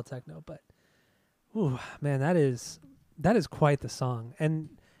 Yeah. It's all techno, but ooh, man, that is quite the song. And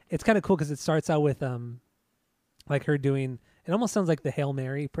it's kind of cool cuz it starts out with like her doing it almost sounds like the Hail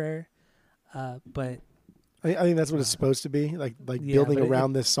Mary prayer. But I think that's what it's supposed to be. Like Yeah, building but it-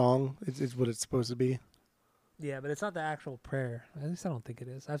 around this song is what it's supposed to be. yeah, but it's not the actual prayer. At least I don't think it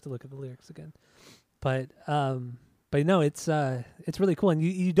is. I have to look at the lyrics again. But no, it's really cool, and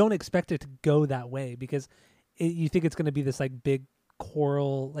you don't expect it to go that way because you think it's going to be this like big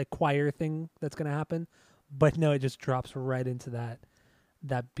choral like choir thing that's going to happen, but no, it just drops right into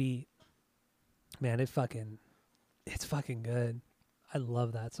that beat. Man, it's fucking good. I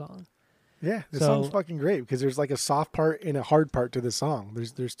love that song. Yeah, the So- song's fucking great because there's like a soft part and a hard part to the song.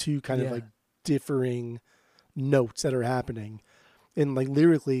 There's two kind of Yeah. like differing notes that are happening, and like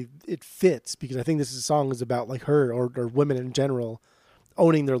lyrically it fits because I think this song is about like her or women in general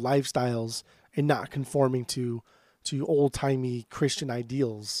owning their lifestyles and not conforming to old timey Christian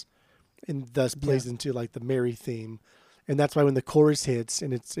ideals, and thus plays into like the Mary theme, and that's why when the chorus hits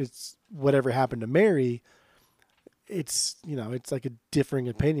and it's whatever happened to Mary. It's it's like a differing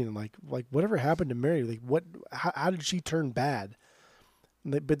opinion. Like whatever happened to Mary? Like what? How did she turn bad?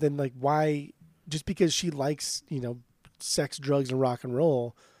 But then like why? Just because she likes sex, drugs, and rock and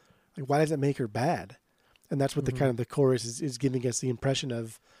roll, like why does that make her bad? And that's what the kind of the chorus is giving us the impression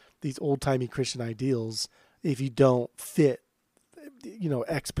of these old timey Christian ideals. If you don't fit,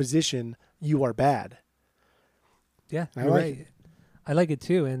 X position, you are bad. Yeah, I you're like right. I like it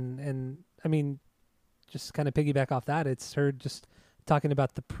too, and I mean, just kind of piggyback off that, it's her just talking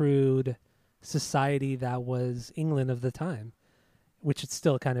about the prude society that was England of the time, which it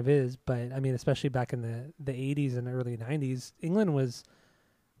still kind of is. But I mean, especially back in the 80s and early 90s, England was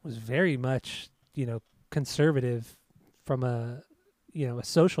very much conservative from a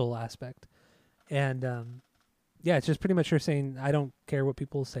social aspect, and yeah, it's just pretty much her saying, I don't care what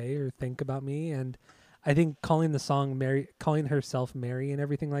people say or think about me. And I think calling the song Mary, calling herself Mary and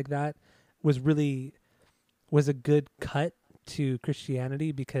everything like that was a good cut to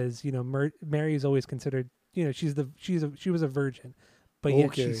Christianity because, Mary is always considered, she was a virgin, but yet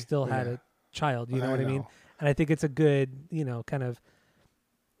Okay, she still had yeah. a child, you know I what I mean? know. And I think it's a good, kind of,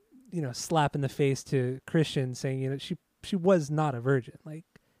 slap in the face to Christians saying, she was not a virgin. Like,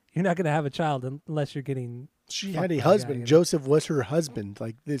 you're not going to have a child unless you're getting She fucked had a by husband. guy, Joseph was her husband.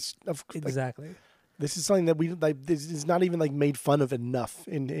 Like this. Like, Exactly. this is something that we like. This is not even like made fun of enough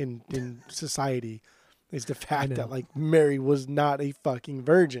in society. Is the fact know. that like Mary was not a fucking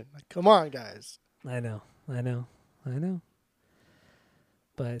virgin. Like, come on, guys. I know.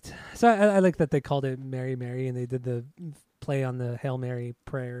 But so I like that they called it Mary Mary and they did the play on the Hail Mary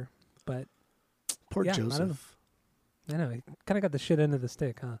prayer. But Poor Yeah, I don't know. Joseph. I know he kind of got the shit end of the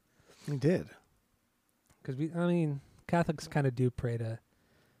stick, huh? He did. Because Catholics kind of do pray to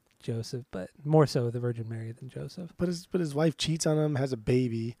Joseph, but more so the Virgin Mary than Joseph. But his wife cheats on him, has a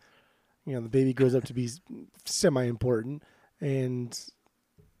baby. The baby grows up to be semi-important, and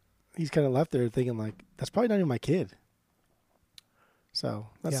he's kind of left there thinking like, that's probably not even my kid. So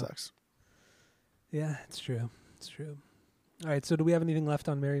that Yeah. sucks. Yeah, it's true. It's true. All right, so do we have anything left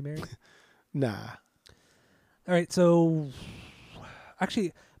on Mary Mary? Nah. All right, so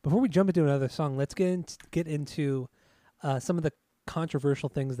actually, before we jump into another song, let's get into some of the controversial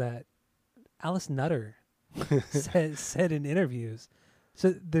things that Alice Nutter said in interviews.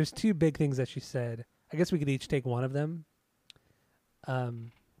 So there's two big things that she said. I guess we could each take one of them.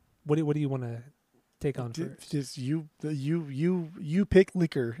 What do you want to take on first? Just you pick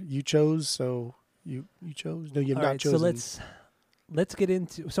liquor. You chose, so you chose. No, you've All not right, chosen. so let's get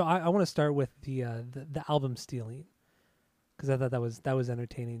into. So I want to start with the album stealing, because I thought that was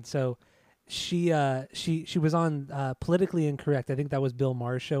entertaining. So she was on Politically Incorrect. I think that was Bill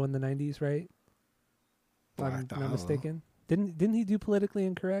Maher's show in the 90s, right? If I'm not mistaken. Didn't he do Politically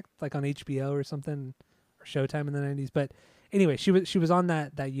Incorrect like on HBO or something, or Showtime in the 90s? But anyway, she was on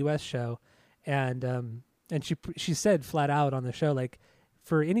that US show, and she said flat out on the show, like,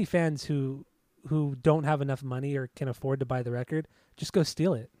 for any fans who don't have enough money or can afford to buy the record, just go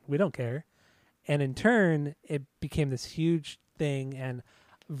steal it. We don't care. And in turn, it became this huge thing, and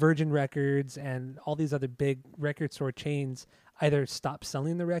Virgin Records and all these other big record store chains either stopped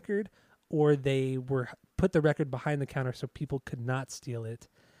selling the record, or they were put the record behind the counter so people could not steal it.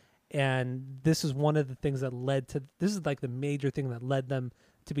 And this is one of the things that led to, this is like the major thing that led them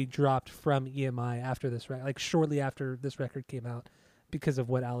to be dropped from EMI after this, like shortly after this record came out, because of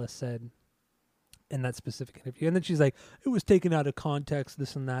what Alice said in that specific interview. And then she's like, it was taken out of context,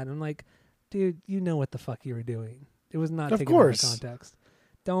 this and that. And I'm like, dude, you know what the fuck you were doing. It was not taken out of context.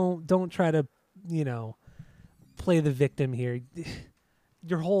 Don't try to, play the victim here.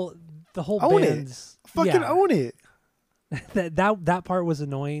 The whole Own band's it. Fucking own it. that part was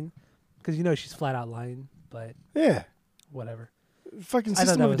annoying, because she's flat out lying, but Yeah. whatever. Fucking I thought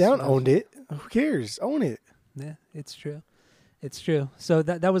System that of a was- Down that was- owned it. Who cares? Own it. Yeah, it's true. It's true. So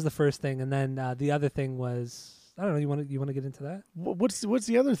that was the first thing, and then the other thing was, I don't know. You want to get into that? What's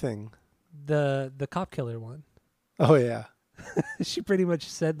the other thing? The cop killer one. Oh yeah. She pretty much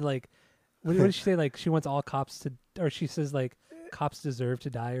said, like, what did she say? Like, she wants all cops to, or she says, like, cops deserve to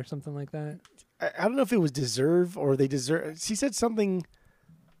die or something like that. I don't know if it was deserve or they deserve. She said something.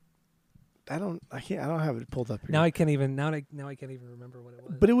 I don't have it pulled up here. Now I can't even remember what it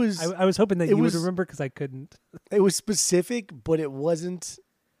was. But it was. I was hoping that it you was- would remember, because I couldn't. It was specific, but it wasn't.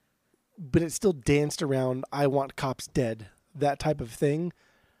 But it still danced around, I want cops dead, that type of thing.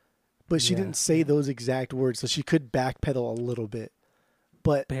 But she Yeah. didn't say those exact words, so she could backpedal a little bit.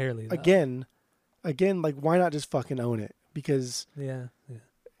 But Barely. Though. again, like, why not just fucking own it? Because Yeah.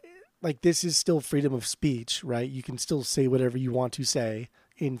 like, this is still freedom of speech, right? You can still say whatever you want to say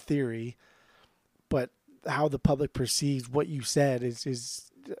in theory, but how the public perceives what you said is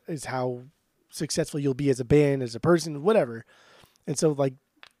how successful you'll be as a band, as a person, whatever. And so, like,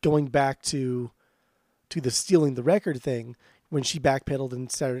 going back to the stealing the record thing, when she backpedaled and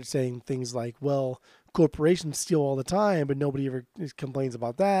started saying things like, well, corporations steal all the time, but nobody ever complains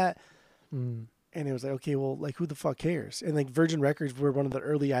about that. Mm. And it was like, okay, well, like, who the fuck cares? And like, Virgin Records were one of the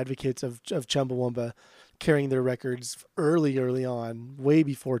early advocates of Chumbawamba carrying their records early on, way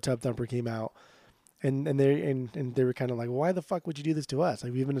before Tub Thumper came out. And they were kind of like, well, why the fuck would you do this to us?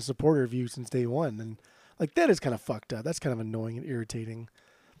 Like, we've been a supporter of you since day one. And like, that is kind of fucked up. That's kind of annoying and irritating.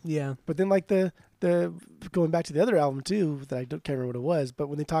 Yeah. But then, like, the going back to the other album too, that can't remember what it was, but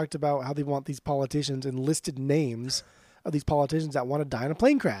when they talked about how they want these politicians and listed names of these politicians that want to die in a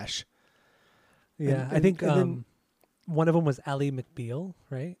plane crash. Yeah. And- I think and then- one of them was Ally McBeal,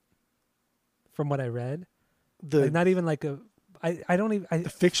 right? From what I read. The Like, not even like a. I don't even. the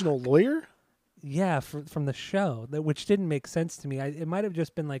fictional lawyer. Yeah, from the show, which didn't make sense to me. It might have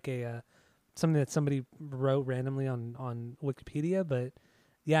just been like a something that somebody wrote randomly on Wikipedia, but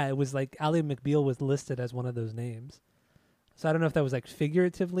yeah, it was like Ally McBeal was listed as one of those names. So I don't know if that was like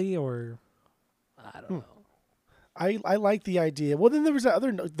figuratively or I don't know. I like the idea. Well, then there was the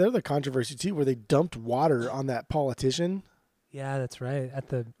other controversy too, where they dumped water on that politician. Yeah, that's right. At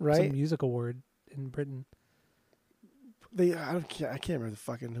the Right? some music award in Britain. I can't remember the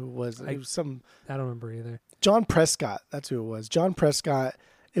fucking who it was. It was some I don't remember either. John Prescott. That's who it was. John Prescott.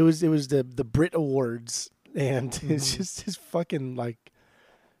 It was the Brit Awards, and it's just his fucking, like,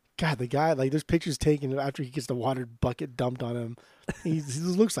 God, the guy, like, there's pictures taken after he gets the water bucket dumped on him. He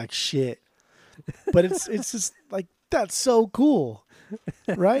looks like shit, but it's just like, that's so cool,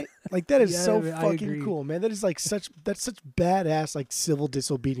 right? Like, that is Yeah, so I mean, I fucking agree. cool, man. That is like such badass, like, civil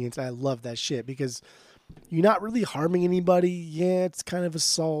disobedience. I love that shit, because you're not really harming anybody. Yeah, it's kind of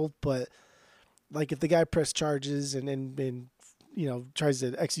assault, but like, if the guy press charges and tries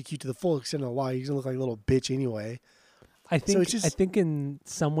to execute to the full extent of the law, he's gonna look like a little bitch anyway. I think it's just- I think in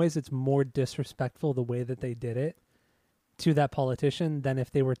some ways it's more disrespectful the way that they did it to that politician than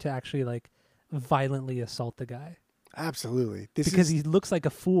if they were to actually like violently assault the guy. Absolutely, Because he looks like a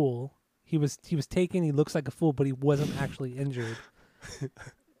fool. He was taken. He looks like a fool, but he wasn't actually injured.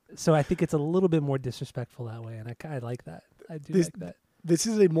 So I think it's a little bit more disrespectful that way, and I like that. I do like that. this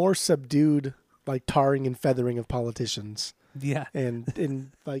is a more subdued, like, tarring and feathering of politicians. Yeah,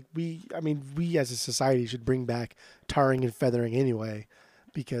 And like, we as a society should bring back tarring and feathering anyway,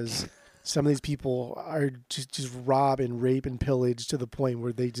 because Some of these people are just rob and rape and pillage to the point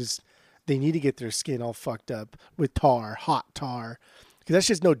where they need to get their skin all fucked up with tar, hot tar. Because that's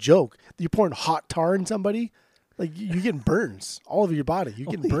just no joke. You're pouring hot tar in somebody, like you're getting burns all over your body. You're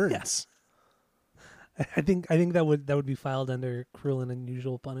getting burns. I think that would be filed under cruel and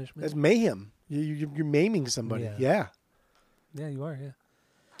unusual punishment. That's mayhem. You're maiming somebody. Yeah. Yeah, you are. Yeah.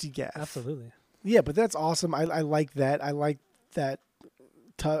 Yeah. Absolutely. Yeah, but that's awesome. I like that. I like that.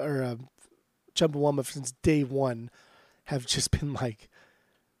 Chumbawamba since day one have just been like,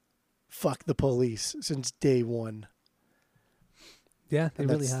 fuck the police since day one. Yeah, they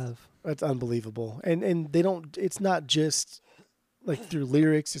And really that's- have. That's unbelievable. And they don't, it's not just like through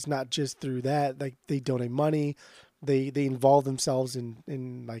lyrics. It's not just through that. Like they donate money. They involve themselves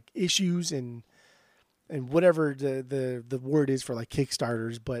in like issues and whatever the word is for like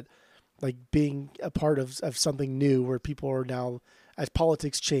Kickstarters, but like being a part of something new where people are now, as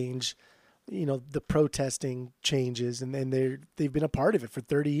politics change, the protesting changes and they've been a part of it for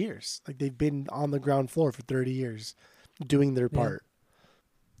 30 years. Like they've been on the ground floor for 30 years doing their part.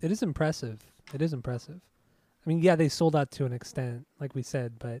 It is impressive. It is impressive. I mean, yeah, they sold out to an extent, like we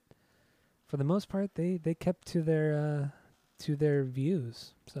said, but for the most part, they kept to their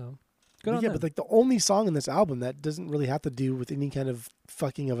views. So good on them. But like the only song in this album that doesn't really have to do with any kind of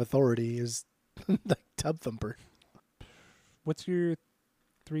fucking of authority is like Tub Thumper. What's your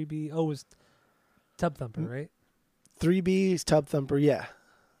 3B? Oh, it was Tub Thumper, right? 3B is Tub Thumper, yeah.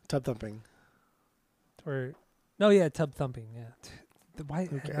 Tub Thumping. Or no, yeah, Tub Thumping. Yeah. Why?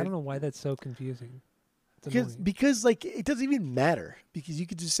 Okay. I don't know why that's so confusing. It's annoying. Because like it doesn't even matter because you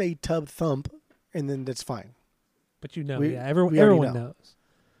could just say Tub Thump and then that's fine. But yeah, we everyone already know. knows.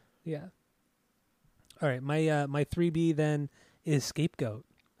 Yeah. All right, my 3B then is Scapegoat.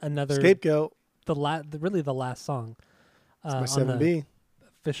 Another Scapegoat. Really the last song. It's my on 7B. the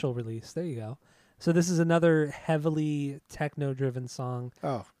official release. There you go. So this is another heavily techno-driven song.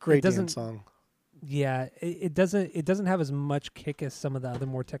 Oh, great doesn't- dance song. Yeah, it doesn't have as much kick as some of the other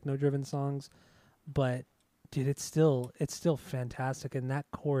more techno-driven songs, but dude, it's still fantastic. And that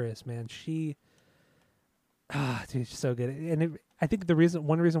chorus, man, dude, she's so good. And I think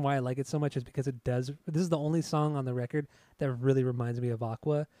one reason why I like it so much is because this is the only song on the record that really reminds me of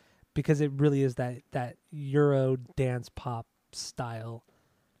Aqua, because it really is that Euro dance pop style.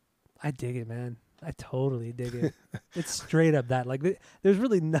 I dig it, man. I totally dig it. It's straight up that. Like, there's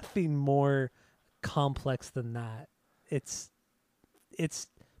really nothing more complex than that. It's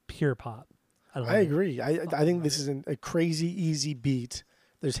pure pop. love I it. agree. I think this is a crazy easy beat.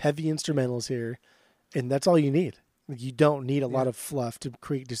 There's heavy instrumentals here, and that's all you need. Like, you don't need a lot of fluff to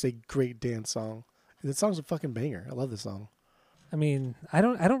create just a great dance song. And this song's a fucking banger. I love this song. I mean, I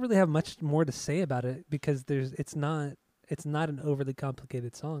don't really have much more to say about it because it's not an overly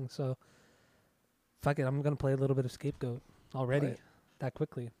complicated song. So fuck it, I'm gonna play a little bit of Scapegoat already Right. that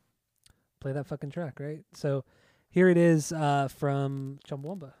quickly. Play that fucking track, right? So here it is from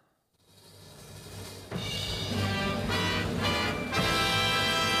Chumbawamba.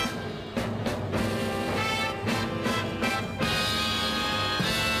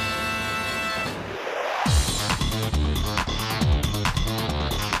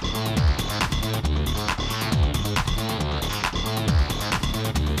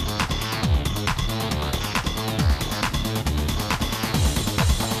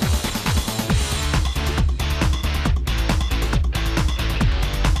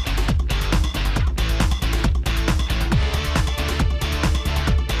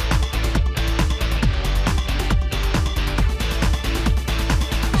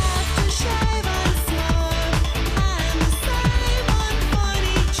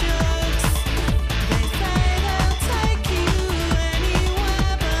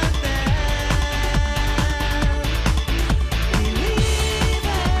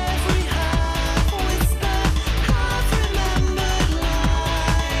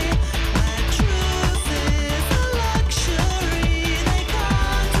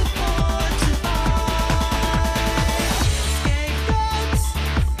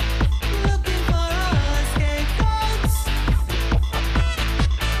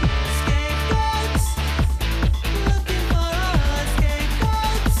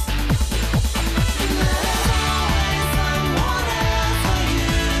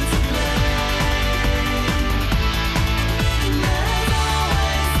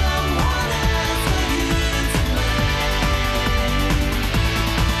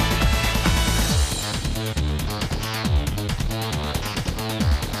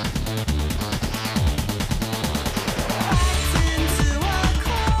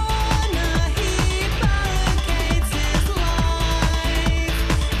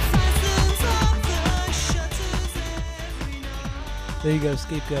 There you go,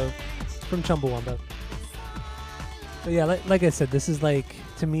 Scapegoat from Chumbawamba. But yeah, like I said, this is like,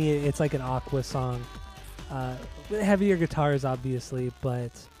 to me, it's like an Aqua song. With heavier guitars, obviously,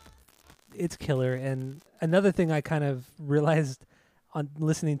 but it's killer. And another thing I kind of realized on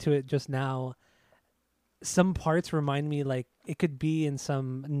listening to it just now, some parts remind me like it could be in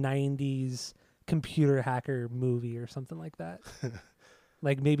some 90s computer hacker movie or something like that.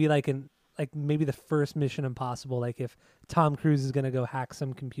 Like maybe maybe the first Mission Impossible, like if Tom Cruise is going to go hack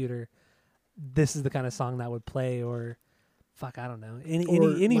some computer, this is the kind of song that would play. Or fuck, I don't know. Any like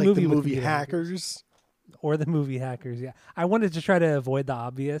movie the with movie computer Hackers. or the movie Hackers. Yeah. I wanted to try to avoid the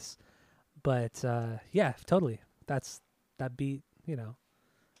obvious, but yeah, totally. That beat,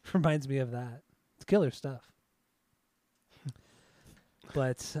 reminds me of that. It's killer stuff.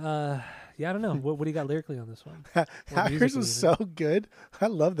 But yeah, I don't know. What do you got lyrically on this one? Hackers musically, was so good. I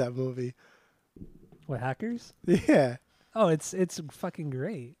love that movie. What, Hackers? Yeah. Oh, it's fucking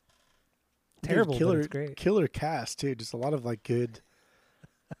great. Terrible, killer, but it's great. Killer cast too. Just a lot of like good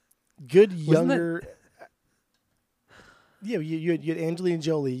younger. Yeah, you had Angelina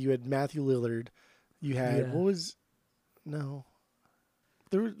Jolie. You had Matthew Lillard. You had there was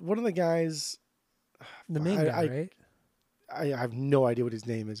one of the guys. The main guy, right? I have no idea what his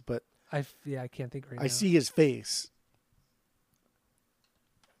name is, but I can't think right now. I see his face.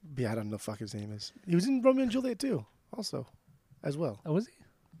 Yeah, I don't know what the fuck his name is. He was in Romeo and Juliet too, also, as well. Oh, was he?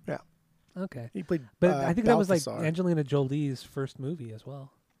 Yeah. Okay. He played. But I think that was like Balthazar. Angelina Jolie's first movie as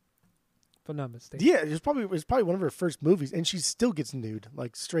well, if I'm not mistaken. Yeah, it was probably one of her first movies, and she still gets nude,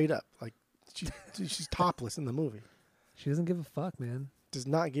 like straight up, like she's topless in the movie. She doesn't give a fuck, man. Does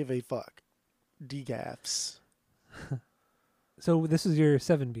not give a fuck. Degaffs. So this is your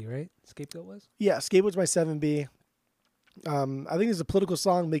 7B, right? Scapegoat was? Yeah, Skateboard's my 7B. I think it's a political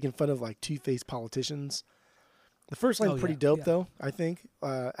song making fun of like two-faced politicians. The first line's pretty dope though, I think.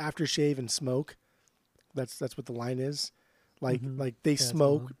 Aftershave and smoke. That's what the line is. Like they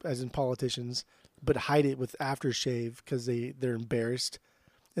smoke as in politicians, but hide it with aftershave because they're embarrassed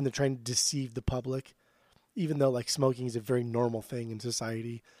and they're trying to deceive the public. Even though like smoking is a very normal thing in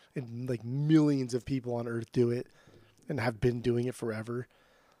society and like millions of people on earth do it and have been doing it forever.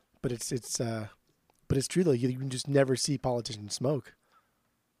 But it's true though. You can just never see politicians smoke,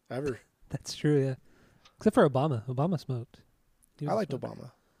 ever. That's true, yeah. Except for Obama. Obama smoked. He was I a liked smoker.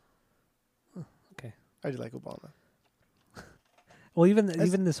 Obama. Oh, okay. I do like Obama. Well,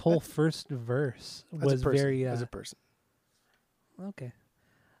 even this whole first verse was very as a person. Okay.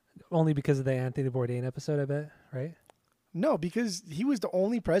 Only because of the Anthony Bourdain episode, I bet, right? No, because he was the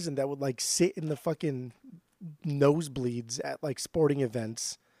only president that would like sit in the fucking nosebleeds at like sporting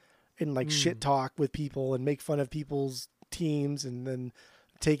events and like shit talk with people and make fun of people's teams and then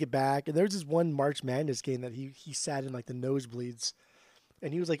take it back. And there was this one March Madness game that he sat in like the nosebleeds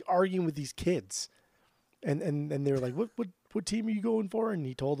and he was like arguing with these kids. And they were like, what team are you going for? And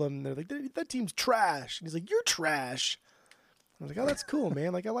he told them, and they're like, that team's trash. And he's like, you're trash. I was like, oh, that's cool,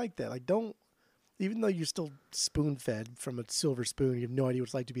 man. Like, I like that. Like, even though you're still spoon-fed from a silver spoon, you have no idea what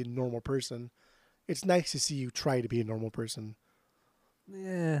it's like to be a normal person. It's nice to see you try to be a normal person.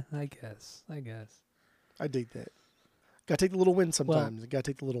 Yeah, I guess. I dig that. Got to take the little wins sometimes. Got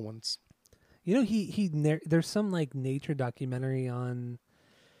to take the little ones. You know, there's some like nature documentary on,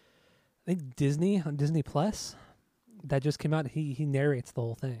 I think on Disney Plus, that just came out. He narrates the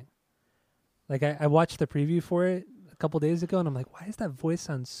whole thing. Like I watched the preview for it a couple days ago, and I'm like, why does that voice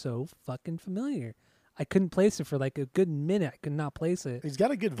sound so fucking familiar? I couldn't place it for like a good minute. I could not place it. He's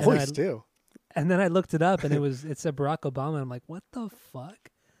got a good voice too. And then I looked it up, and it said Barack Obama. And I'm like, what the fuck?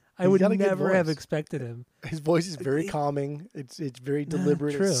 I He's would got a good never have voice. expected him. His voice is very calming. It's very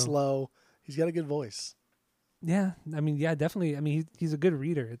deliberate. true. It's slow. He's got a good voice. Yeah, I mean, yeah, definitely. I mean, he's a good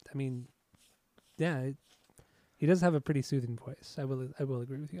reader. I mean, yeah, he does have a pretty soothing voice. I will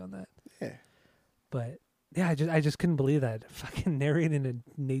agree with you on that. Yeah. But yeah, I just couldn't believe that fucking narrating a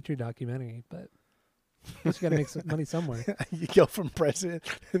nature documentary. But you got to make some money somewhere. You go from president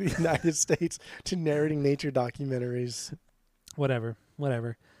of the United States to narrating nature documentaries. Whatever.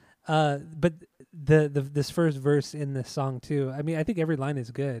 But this first verse in this song too. I mean, I think every line is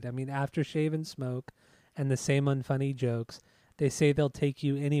good. I mean, aftershave and smoke, and the same unfunny jokes. They say they'll take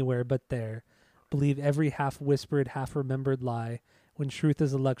you anywhere but there. Believe every half whispered, half remembered lie. When truth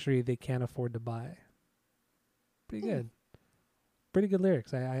is a luxury they can't afford to buy. Pretty good. Pretty good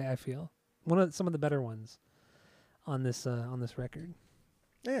lyrics. I feel some of the better ones on this record.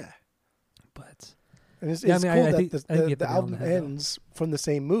 Yeah. But And it's Yeah, I cool mean, I that think the you hit the the nail on album the head, though. ends from the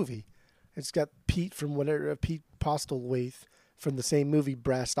same movie. It's got Pete Postlethwaite from the same movie,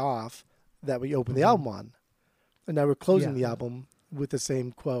 Brassed Off, that we opened the album on. And now we're closing the album with the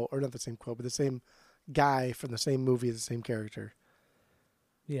same quote, or not the same quote, but the same guy from the same movie as the same character.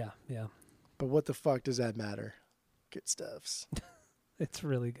 Yeah. But what the fuck does that matter? Good stuffs. It's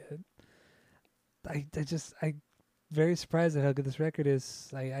really good. I very surprised at how good this record is.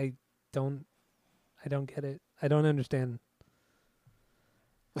 I don't get it. I don't understand.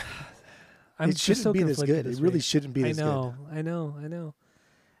 I'm It just shouldn't so be this conflicted good. this It really week. shouldn't be this I know.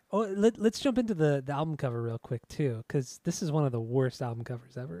 Oh, let's jump into the album cover real quick too, because this is one of the worst album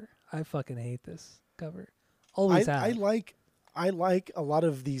covers ever. I fucking hate this cover. Always good. have. I like a lot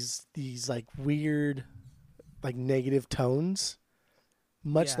of these like weird, like negative tones.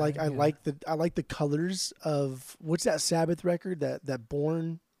 Much Yeah, like I yeah. like the colors of what's that Sabbath record, that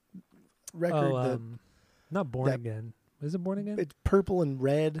Born record. Oh, not Born that- Again. Is it Born Again? It's purple and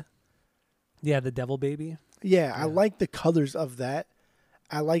red. Yeah, the Devil Baby. Yeah, I Yeah. like the colors of that.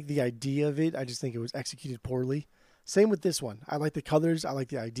 I like the idea of it. I just think it was executed poorly. Same with this one. I like the colors. I like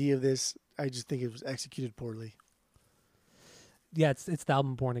the idea of this. I just think it was executed poorly. Yeah, it's the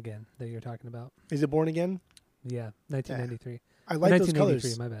album Born Again that you're talking about. Is it Born Again? Yeah, 1993. I like those 1983,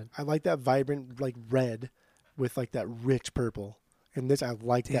 colors. my bad. I like that vibrant like red with like that rich purple. And this I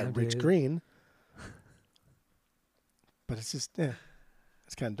like Damn, that rich dude. green. But it's just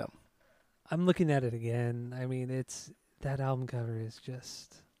it's kind of dumb. I'm looking at it again. I mean, that album cover is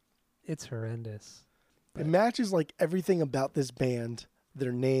just, it's horrendous. It matches like everything about this band,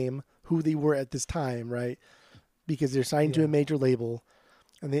 their name, who they were at this time, right? Because they're signed to Yeah. a major label,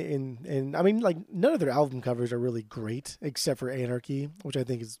 and and I mean, like none of their album covers are really great, except for Anarchy, which I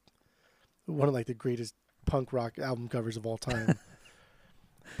think is one of like the greatest punk rock album covers of all time.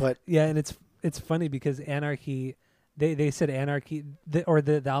 But Yeah, and it's funny because Anarchy, they said Anarchy, the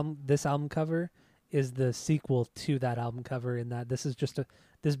album, this album cover is the sequel to that album cover, in that this is just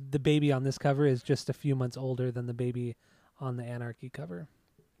the baby on this cover is just a few months older than the baby on the Anarchy cover.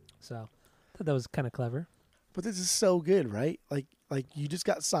 So I thought that was kind of clever. But this is so good, right? Like you just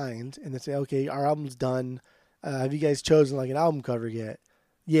got signed, and they say, okay, our album's done. Have you guys chosen like an album cover yet?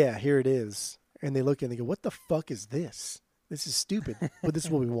 Yeah, here it is. And they look and they go, what the fuck is this? This is stupid, but this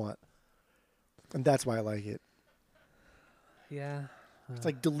is what we want. And that's why I like it. Yeah. It's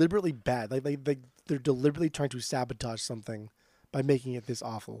like deliberately bad. Like they're deliberately trying to sabotage something by making it this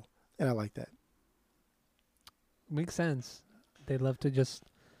awful. And I like that. Makes sense. They love to just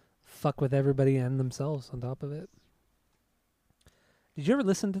fuck with everybody and themselves on top of it. Did you ever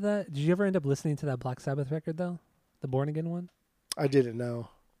listen to that? Did you ever end up listening to that Black Sabbath record though? The Born Again one? I didn't know.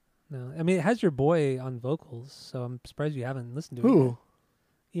 No. I mean, it has your boy on vocals, so I'm surprised you haven't listened to it. Who? yet.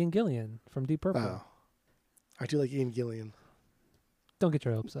 Ian Gillian from Deep Purple. Oh. I do like Ian Gillian. Don't get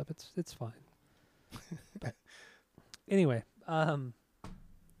your hopes up. It's fine. But anyway, do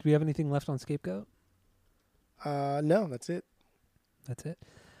we have anything left on Scapegoat? No, that's it. That's it.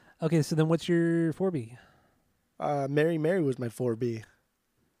 Okay, so then what's your 4B? Mary Mary was my 4B.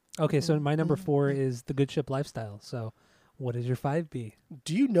 Okay, so my number 4 is The Good Ship Lifestyle. So what is your 5B?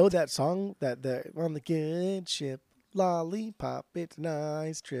 Do you know that song that on the good ship, lollipop, it's a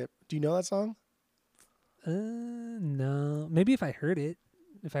nice trip? Do you know that song? No. Maybe if I heard it.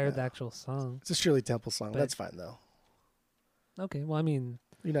 If I heard the actual song. It's a Shirley Temple song. But- That's fine though. Okay, well, I mean,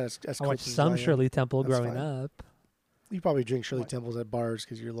 You're not as I watched cultured as some am. Shirley Temple That's growing fine. up. You probably drink Shirley Temples at bars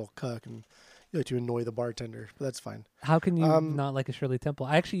because you're a little cuck and you like to annoy the bartender, but that's fine. How can you Um, not like a Shirley Temple?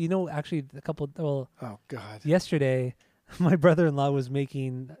 Actually, a couple, well, Oh God. yesterday, my brother-in-law was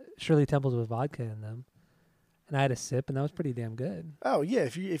making Shirley Temples with vodka in them. And I had a sip, and that was pretty damn good. Oh yeah,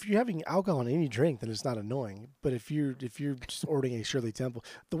 if you're having alcohol in any drink, then it's not annoying. But if you're just ordering a Shirley Temple,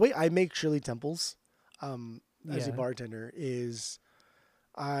 the way I make Shirley Temples, as a Yeah. bartender, is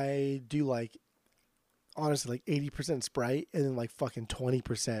I do like honestly like 80% Sprite and then like fucking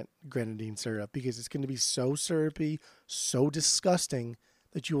 20% grenadine syrup because it's going to be so syrupy, so disgusting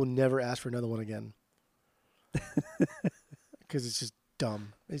that you will never ask for another one again. Because it's just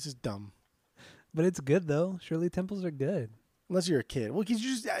dumb. It's just dumb. But it's good, though. Shirley Temples are good. Unless you're a kid. Well,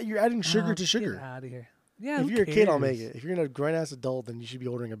 because you're adding sugar to sugar. Get out of here. Yeah, If who you're a kid, I'll cares? make it. If you're a grown ass adult, then you should be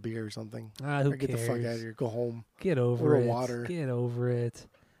ordering a beer or something. Who Or get the fuck out cares? of here. Go home. Get over Or it. water. Get over it.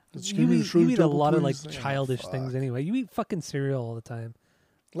 Let's You give me a eat, Shirley you eat a Temple, lot of like please. Oh, childish things fuck. anyway. You eat fucking cereal all the time.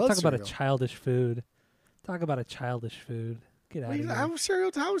 Love Talk about a cereal. childish food. Talk about a childish food. Get out Wait, of here. how is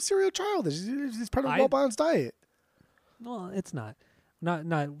cereal childish? It's part of a I- well-balanced diet. Well, it's not.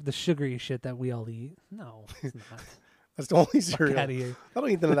 Not the sugary shit that we all eat. No, it's not. That's the only Fuck cereal. out of here. I don't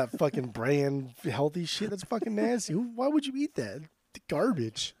eat none of that fucking brand healthy shit. That's fucking nasty. Why would you eat that?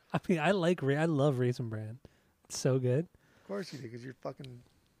 Garbage. I mean, I love Raisin Bran. It's so good. Of course you do, because you're fucking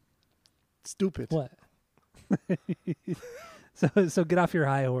stupid. What? So get off your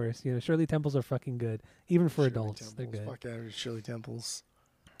high horse. You know, Shirley Temples are fucking good, even for Shirley adults. They're Temples. good. Fuck out of Shirley Temples.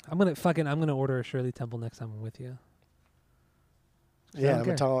 I'm gonna order a Shirley Temple next time I'm with you. I Yeah, don't I'm care.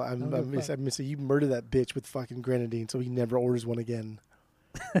 gonna tell. I don't give a I'm fuck. gonna say you murder that bitch with fucking grenadine, so he never orders one again.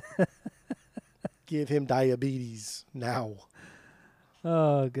 Give him diabetes now.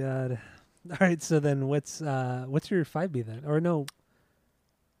 Oh God. All right. So then, what's your 5B then? Or no?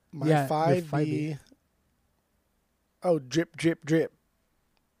 My Yeah, your 5B. 5B. Oh, drip, drip, drip.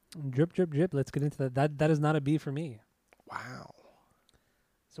 Drip, drip, drip. Let's get into that. That is not a B for me. Wow,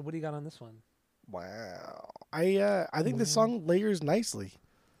 So what do you got on this one? wow. I think the song layers nicely.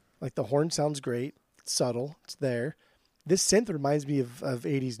 Like the horn sounds great. It's subtle. It's there. This synth reminds me of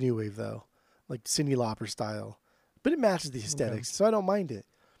 80s new wave though, like Cyndi Lauper style, but it matches the aesthetics, so I don't mind it.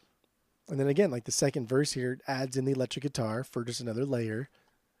 And then again, like the second verse here adds in the electric guitar for just another layer.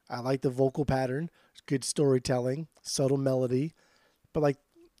 I like the vocal pattern. It's good storytelling, subtle melody, but like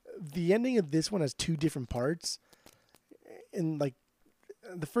the ending of this one has two different parts, and like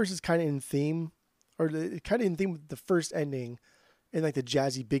the first is kind of in theme, or kind of in theme with the first ending, and like the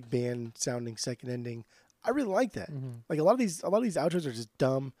jazzy big band sounding second ending. I really like that. Like a lot of these outros are just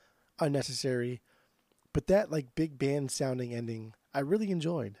dumb, unnecessary, but that like big band sounding ending, I really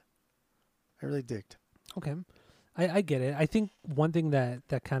enjoyed. I really digged. Okay. I get it. I think one thing that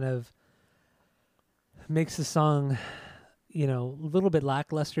kind of makes the song, you know, a little bit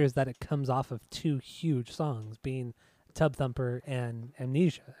lackluster is that it comes off of two huge songs, being Tub Thumper and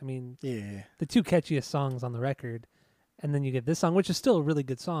Amnesia. I mean, Yeah. the two catchiest songs on the record, and then you get this song, which is still a really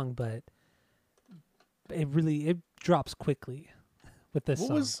good song, but it drops quickly with this What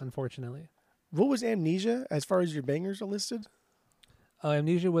song, was- unfortunately. What was Amnesia as far as your bangers are listed? Oh,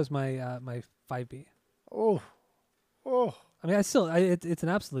 Amnesia was my my 5B. Oh. I mean, it's an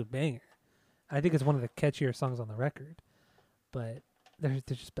absolute banger. I think it's one of the catchier songs on the record, but there's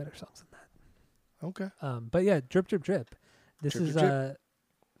just better songs than that. Okay. But yeah, Drip Drip Drip. This Drip, is Drip, Drip.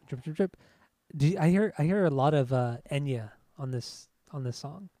 Drip Drip Drip. I hear a lot of Enya on this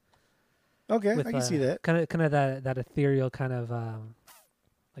song. Okay, I can see that. Kind of that ethereal kind of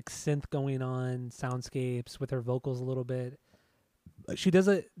like synth going on, soundscapes with her vocals a little bit. She does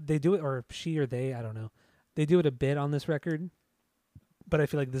it. They do it, or she or they, I don't know. They do it a bit on this record, but I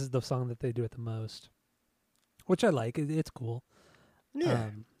feel like this is the song that they do it the most, which I like. It's cool. Yeah.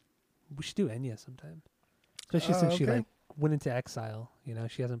 We should do Enya sometime, especially since she okay. like went into exile. You know,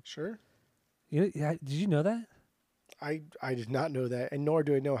 she hasn't. Sure. You know, did you know that? I did not know that, and nor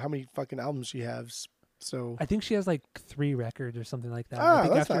do I know how many fucking albums she has. So I think she has like 3 records or something like that. I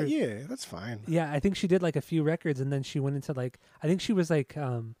think that's fine. Yeah, that's fine. Yeah, I think she did like a few records, and then she went into like I think she was like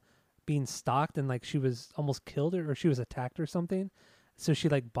being stalked, and like she was almost killed, or she was attacked or something. So she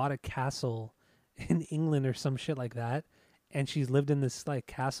like bought a castle in England or some shit like that, and she's lived in this like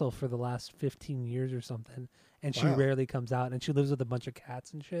castle for the last 15 years or something, and she Wow. rarely comes out, and she lives with a bunch of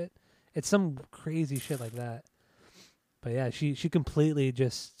cats and shit. It's some crazy shit like that. But yeah, she completely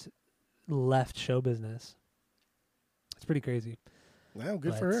just left show business. It's pretty crazy. Wow,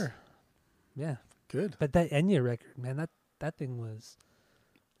 good for But- her. Yeah. Good. But that Enya record, man, that thing was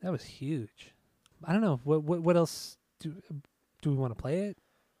huge. I don't know what else do we want to play it?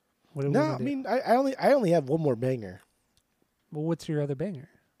 What do we No, wanna I do? mean I only have one more banger. Well, what's your other banger?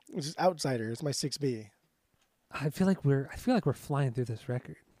 Which is Outsider. It's my 6B. I feel like we're flying through this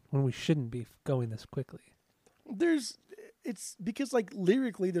record when we shouldn't be going this quickly. It's because like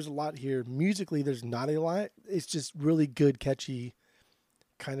lyrically there's a lot here. Musically there's not a lot. It's just really good, catchy,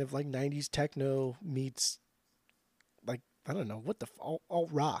 kind of like 90s techno meets like I don't know what the alt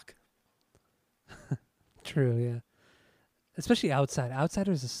rock. True, yeah. Especially Outside.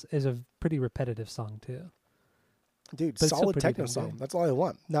 Outsider is a pretty repetitive song too. Dude, But it's still solid pretty techno damn song. good. That's all I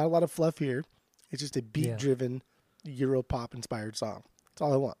want. Not a lot of fluff here. It's just a Yeah. beat-driven, Euro pop inspired song. That's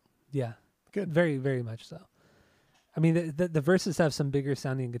all I want. Yeah. Good. Very, very much so. I mean, the verses have some bigger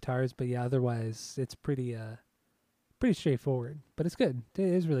sounding guitars, but yeah, otherwise it's pretty straightforward. But it's good. It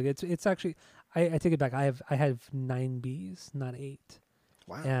is really good. It's actually, I take it back. I have 9 Bs, not 8,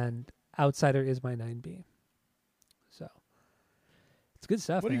 Wow. and Outsider is my 9B. So it's good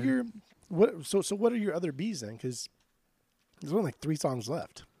stuff. What man. are your what are your other Bs then? Because there's only like 3 songs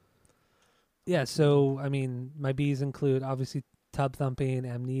left. Yeah, so I mean, my Bs include obviously Tub Thumping,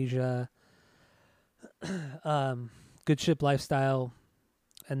 Amnesia, Good Ship Lifestyle,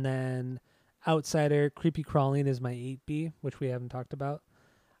 and then Outsider. Creepy Crawling is my 8B, which we haven't talked about,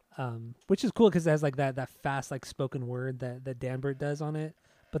 which is cool because it has like that fast like spoken word that Danbert does on it,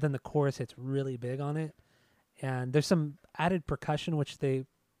 but then the chorus hits really big on it, and there's some added percussion which they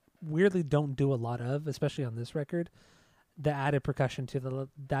weirdly don't do a lot of, especially on this record. the added percussion to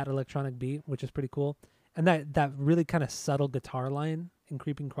that electronic beat, which is pretty cool. And that really kind of subtle guitar line in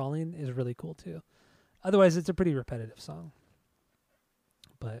Creeping Crawling is really cool too. Otherwise, it's a pretty repetitive song,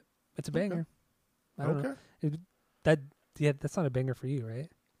 but it's a banger. I don't know. That's not a banger for you, right?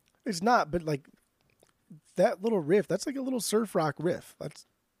 It's not, but like that little riff, that's like a little surf rock riff.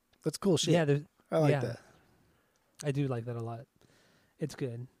 That's cool shit. Yeah, I like that. I do like that a lot. It's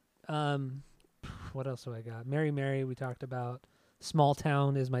good. What else do I got? Mary Mary, we talked about. Small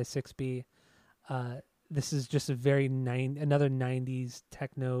Town is my 6B. This is just a very another 90s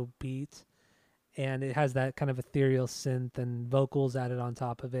techno beat, and it has that kind of ethereal synth and vocals added on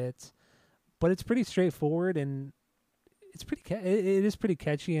top of it. But it's pretty straightforward, and it's pretty. It is pretty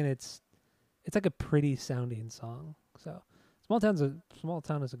catchy, and it's like a pretty sounding song. So Small Town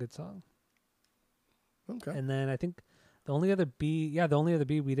is a good song. Okay. And then I think the only other B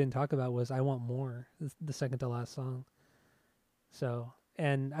we didn't talk about was I Want More, the second to last song. So,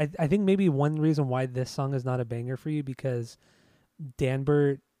 and I think maybe one reason why this song is not a banger for you, because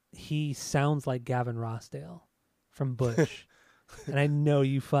Danbert, he sounds like Gavin Rossdale from Bush. And I know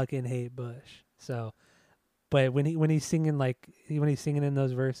you fucking hate Bush. So, but when he's singing in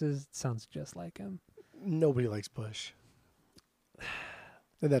those verses, it sounds just like him. Nobody likes Bush.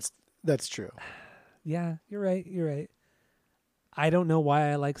 And that's true. Yeah, you're right. I don't know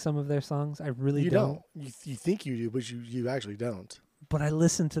why I like some of their songs. I really don't. You think you do, but you actually don't. But I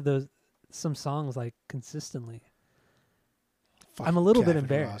listen to some songs like consistently. Fucking I'm a little bit Gavin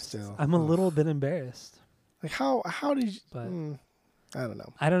embarrassed. Rossdale. I'm a little bit embarrassed. Like how did you? But I don't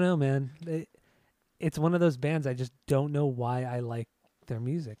know. I don't know, man. It's one of those bands I just don't know why I like their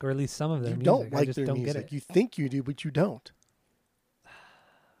music, or at least some of their You music. don't like I just their don't music. get it. You think you do, but you don't.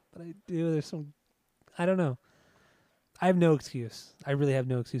 But I do. There's some. I don't know. I have no excuse. I really have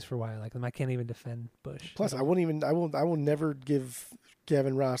no excuse for why I like them. I can't even defend Bush. Plus, I will never give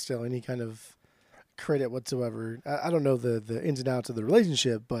Gavin Rossdale any kind of credit whatsoever. I don't know the ins and outs of the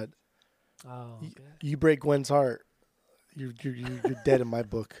relationship, but Oh, okay. you break Gwen's heart, you're dead in my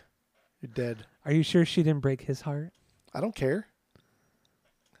book. You're dead. Are you sure she didn't break his heart? I don't care.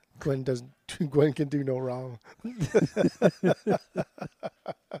 Gwen can do no wrong.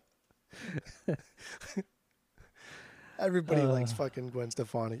 Everybody likes fucking Gwen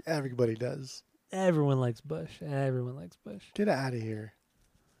Stefani. Everybody does. Everyone likes Bush. Get out of here.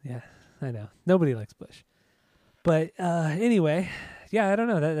 Yeah, I know. Nobody likes Bush. But anyway, yeah, I don't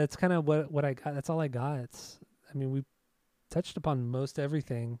know. That's kind of what I got. That's all I got. We touched upon most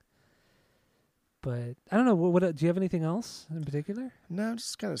everything. But I don't know. What do you have anything else in particular? No, I'm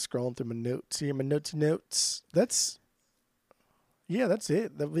just kind of scrolling through my notes here. My notes. That's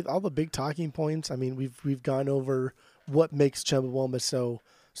it. With all the big talking points. I mean, we've gone over what makes Chumbawamba so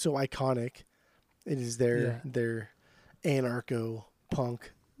iconic. It is their anarcho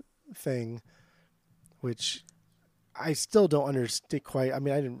punk thing, which I still don't understand quite. I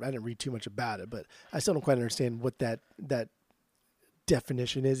mean, I didn't read too much about it, but I still don't quite understand what that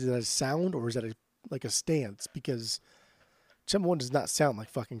definition is. Is that a sound, or is that like a stance? Because Chumbawamba does not sound like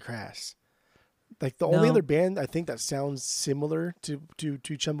fucking Crass. Like the only other band I think that sounds similar to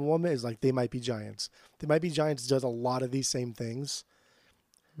Chumbawamba is like They Might Be Giants. They Might Be Giants does a lot of these same things,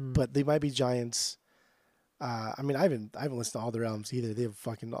 but They Might Be Giants. I haven't listened to all their albums either. They have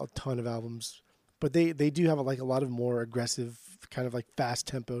fucking a ton of albums, but they do have a lot of more aggressive, kind of like fast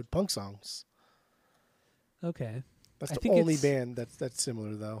tempoed punk songs. Okay, That's the only band that's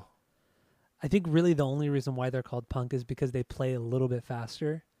similar though. I think really the only reason why they're called punk is because they play a little bit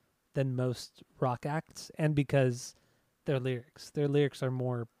faster than most rock acts, and because their lyrics are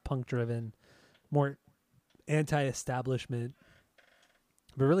more punk driven, more anti-establishment.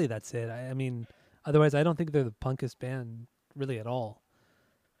 But really that's it. I mean, otherwise I don't think they're the punkest band really at all.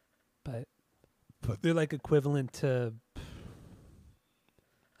 But they're like equivalent to,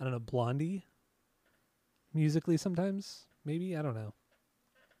 I don't know, Blondie musically sometimes, maybe, I don't know.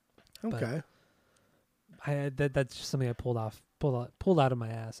 Okay. That's just something I pulled out of my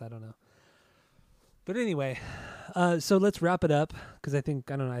ass. I don't know. But anyway, so let's wrap it up, because I think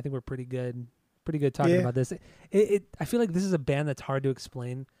we're pretty good talking about this. I feel like this is a band that's hard to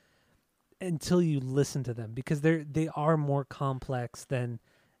explain until you listen to them, because they are more complex than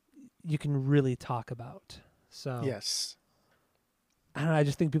you can really talk about. So Yes. I don't know. I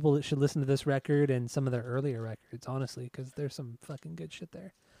just think people should listen to this record and some of their earlier records, honestly, because there's some fucking good shit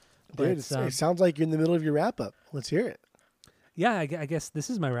there. Dude, it sounds like you're in the middle of your wrap up. Let's hear it. Yeah, I guess this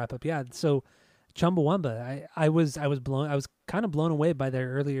is my wrap up. Yeah, so Chumbawamba, I was kind of blown away by their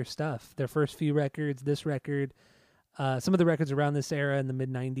earlier stuff. Their first few records, this record, Some of the records around this era in the mid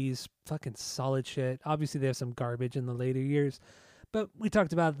 90s, fucking solid shit. Obviously, they have some garbage in the later years, but we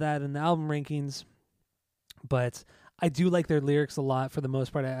talked about that in the album rankings. But I do like their lyrics a lot for the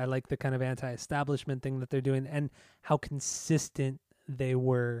most part. I like the kind of anti-establishment thing that they're doing and how consistent they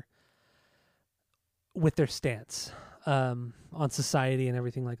were with their stance on society and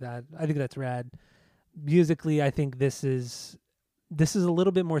everything like that. I think that's rad. Musically, I think this is a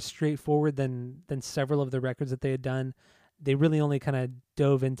little bit more straightforward than several of the records that they had done. They really only kind of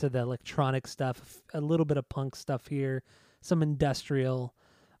dove into the electronic stuff, a little bit of punk stuff here, some industrial,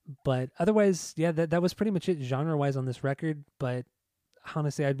 but otherwise, yeah, that was pretty much it genre-wise on this record. But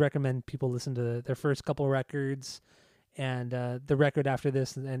honestly, I'd recommend people listen to their first couple records and the record after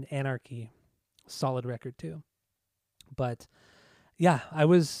this, and Anarchy, solid record too. But yeah, I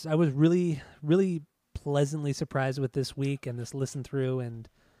was really, really pleasantly surprised with this week and this listen through. And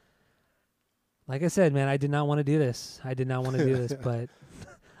like I said, man, I did not want to do this. But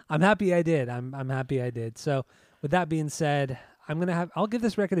I'm happy I did. I'm happy I did. So with that being said, I'll give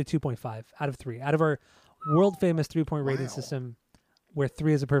this record a 2.5 out of 3. Out of our world famous 3-point rating system, where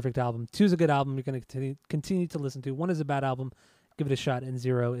 3 is a perfect album, 2 is a good album you're going to continue to listen to, 1 is a bad album, give it a shot, and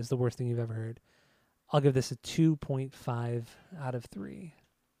 0 is the worst thing you've ever heard. I'll give this a 2.5 out of 3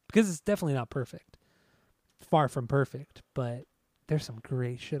 because it's definitely not perfect. Far from perfect, but there's some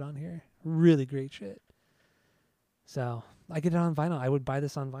great shit on here. Really great shit. So I get it on vinyl. I would buy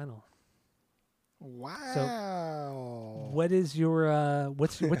this on vinyl. Wow. What is your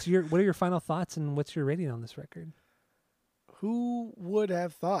what are your final thoughts and what's your rating on this record? Who would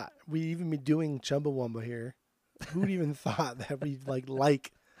have thought we'd even be doing Chumbawamba here? Who'd even thought that we'd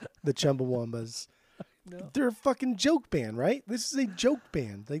like the Chumbawambas? No. They're a fucking joke band, right? This is a joke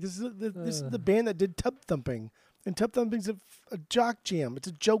band. Like this is the band that did Tub Thumping, and Tub Thumping's a jock jam. It's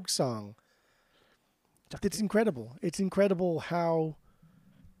a joke song. It's incredible. It's incredible how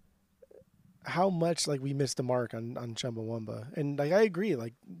much like we missed the mark on Chumbawamba. And like I agree,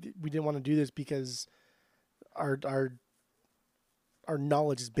 like we didn't want to do this because our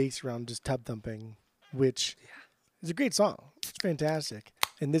knowledge is based around just Tub Thumping, which is a great song. It's fantastic.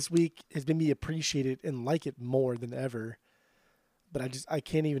 And this week has made me appreciate it and like it more than ever. But I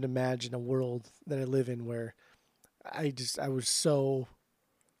can't even imagine a world that I live in where I was so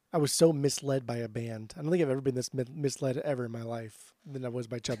misled by a band. I don't think I've ever been this misled ever in my life than I was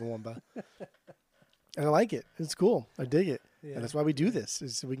by Chumbawamba. And I like it. It's cool. I dig it. Yeah. And that's why we do this,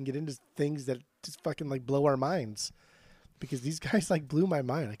 is so we can get into things that just fucking like blow our minds. Because these guys like blew my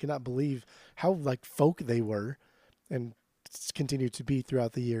mind. I cannot believe how like folk they were and continue to be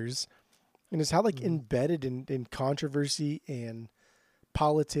throughout the years. And it's how like embedded in controversy and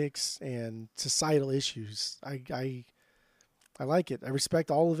politics and societal issues. I like it. I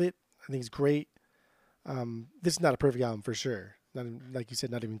respect all of it. I think it's great. This is not a perfect album for sure. Not even, like you said,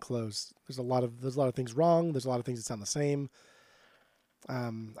 not even close. There's a lot of things wrong. There's a lot of things that sound the same.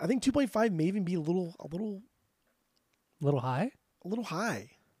 I think 2.5 may even be a little high. A little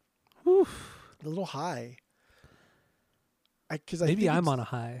high. Oof. A little high. Maybe I'm on a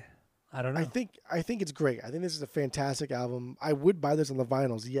high. I don't know. I think it's great. I think this is a fantastic album. I would buy this on the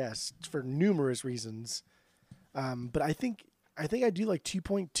vinyls, yes, for numerous reasons. But I think I do like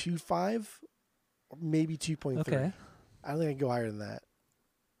 2.25 or maybe 2.3. Okay. I don't think I can go higher than that.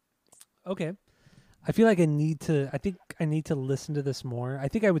 Okay. I feel like I need to listen to this more. I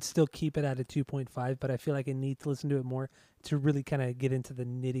think I would still keep it at a 2.5, but I feel like I need to listen to it more to really kind of get into the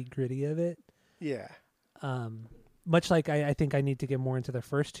nitty-gritty of it. Yeah. Much like I think I need to get more into their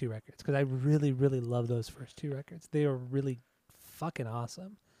first 2 records, because I really, really love those first 2 records. They are really fucking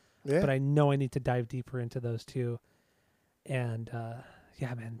awesome. Yeah. But I know I need to dive deeper into those 2. And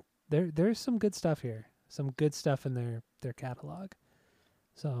yeah, man, there's some good stuff here. Some good stuff in their catalog.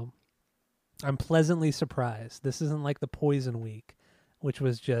 So I'm pleasantly surprised. This isn't like the Poison week, which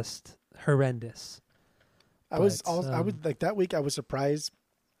was just horrendous. I was like that week I was surprised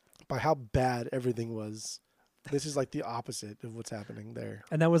by how bad everything was. This is like the opposite of what's happening there.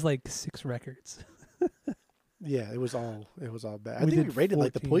 And that was like 6 records. Yeah, it was all bad. I We think did we rated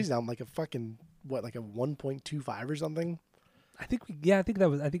like the 14. Poison album like a fucking like a 1.25 or something. I think we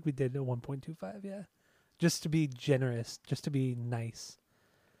did a 1.25, yeah. Just to be generous, just to be nice.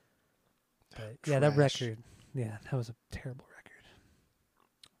 But yeah, that Trash. record, that was a terrible record.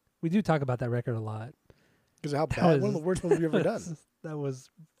 We do talk about that record a lot. Because of how That bad, was- one of the worst ones we've ever done. That was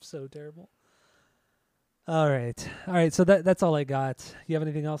so terrible. All right. So that's all I got. You have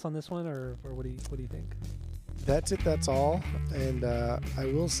anything else on this one, or what do you think? That's it. That's all. And I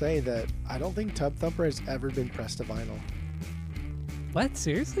will say that I don't think Tub Thumper has ever been pressed to vinyl. What?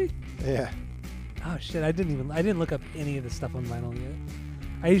 Seriously? Yeah. Oh shit! I didn't look up any of the stuff on vinyl yet.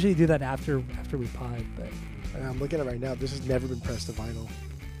 I usually do that after we pod, but And I'm looking at it right now. This has never been pressed to vinyl.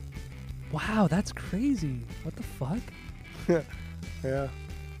 wow, that's crazy. What the fuck? Yeah.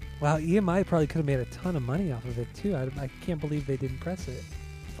 Wow, EMI probably could have made a ton of money off of it too. I can't believe they didn't press it.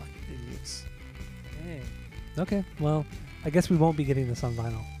 Fucking idiots. Dang. Okay, well, I guess we won't be getting this on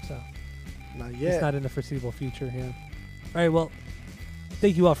vinyl, so Not yet. it's not in the foreseeable future. Yeah. All right. Well,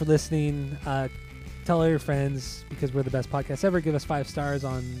 thank you all for listening. Tell all your friends because we're the best podcast ever. Give us 5 stars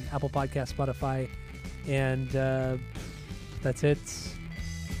on Apple Podcasts, Spotify, and that's it.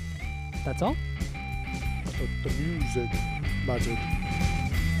 That's all. The music magic.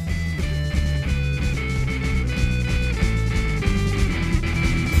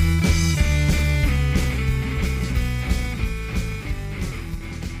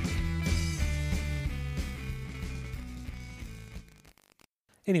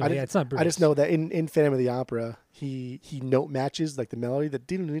 Anyway, yeah, it's not Bruce. I just know that in Phantom of the Opera, he note matches like the melody, the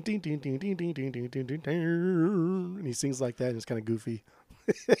ding ding ding ding ding ding ding ding ding ding, and he sings like that, and it's kind of goofy.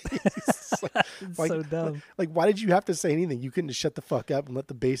 It's so dumb. Like, why did you have to say anything? You couldn't just shut the fuck up and let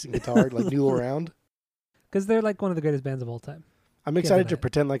the bass and guitar like noodle around. Because they're like one of the greatest bands of all time. I'm excited to deny it.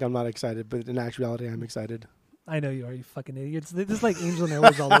 pretend like I'm not excited, but in actuality, I'm excited. I know you are, you fucking idiots. This is like Angel and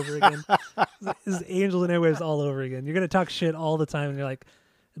Airwaves all over again. This is Angel and Airwaves all over again. You're going to talk shit all the time, and you're like,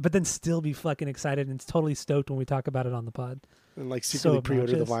 but then still be fucking excited and totally stoked when we talk about it on the pod. And like secretly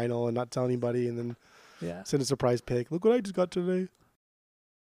pre-order the obnoxious. vinyl and not tell anybody, and then Yeah. send a surprise pic. Look what I just got today.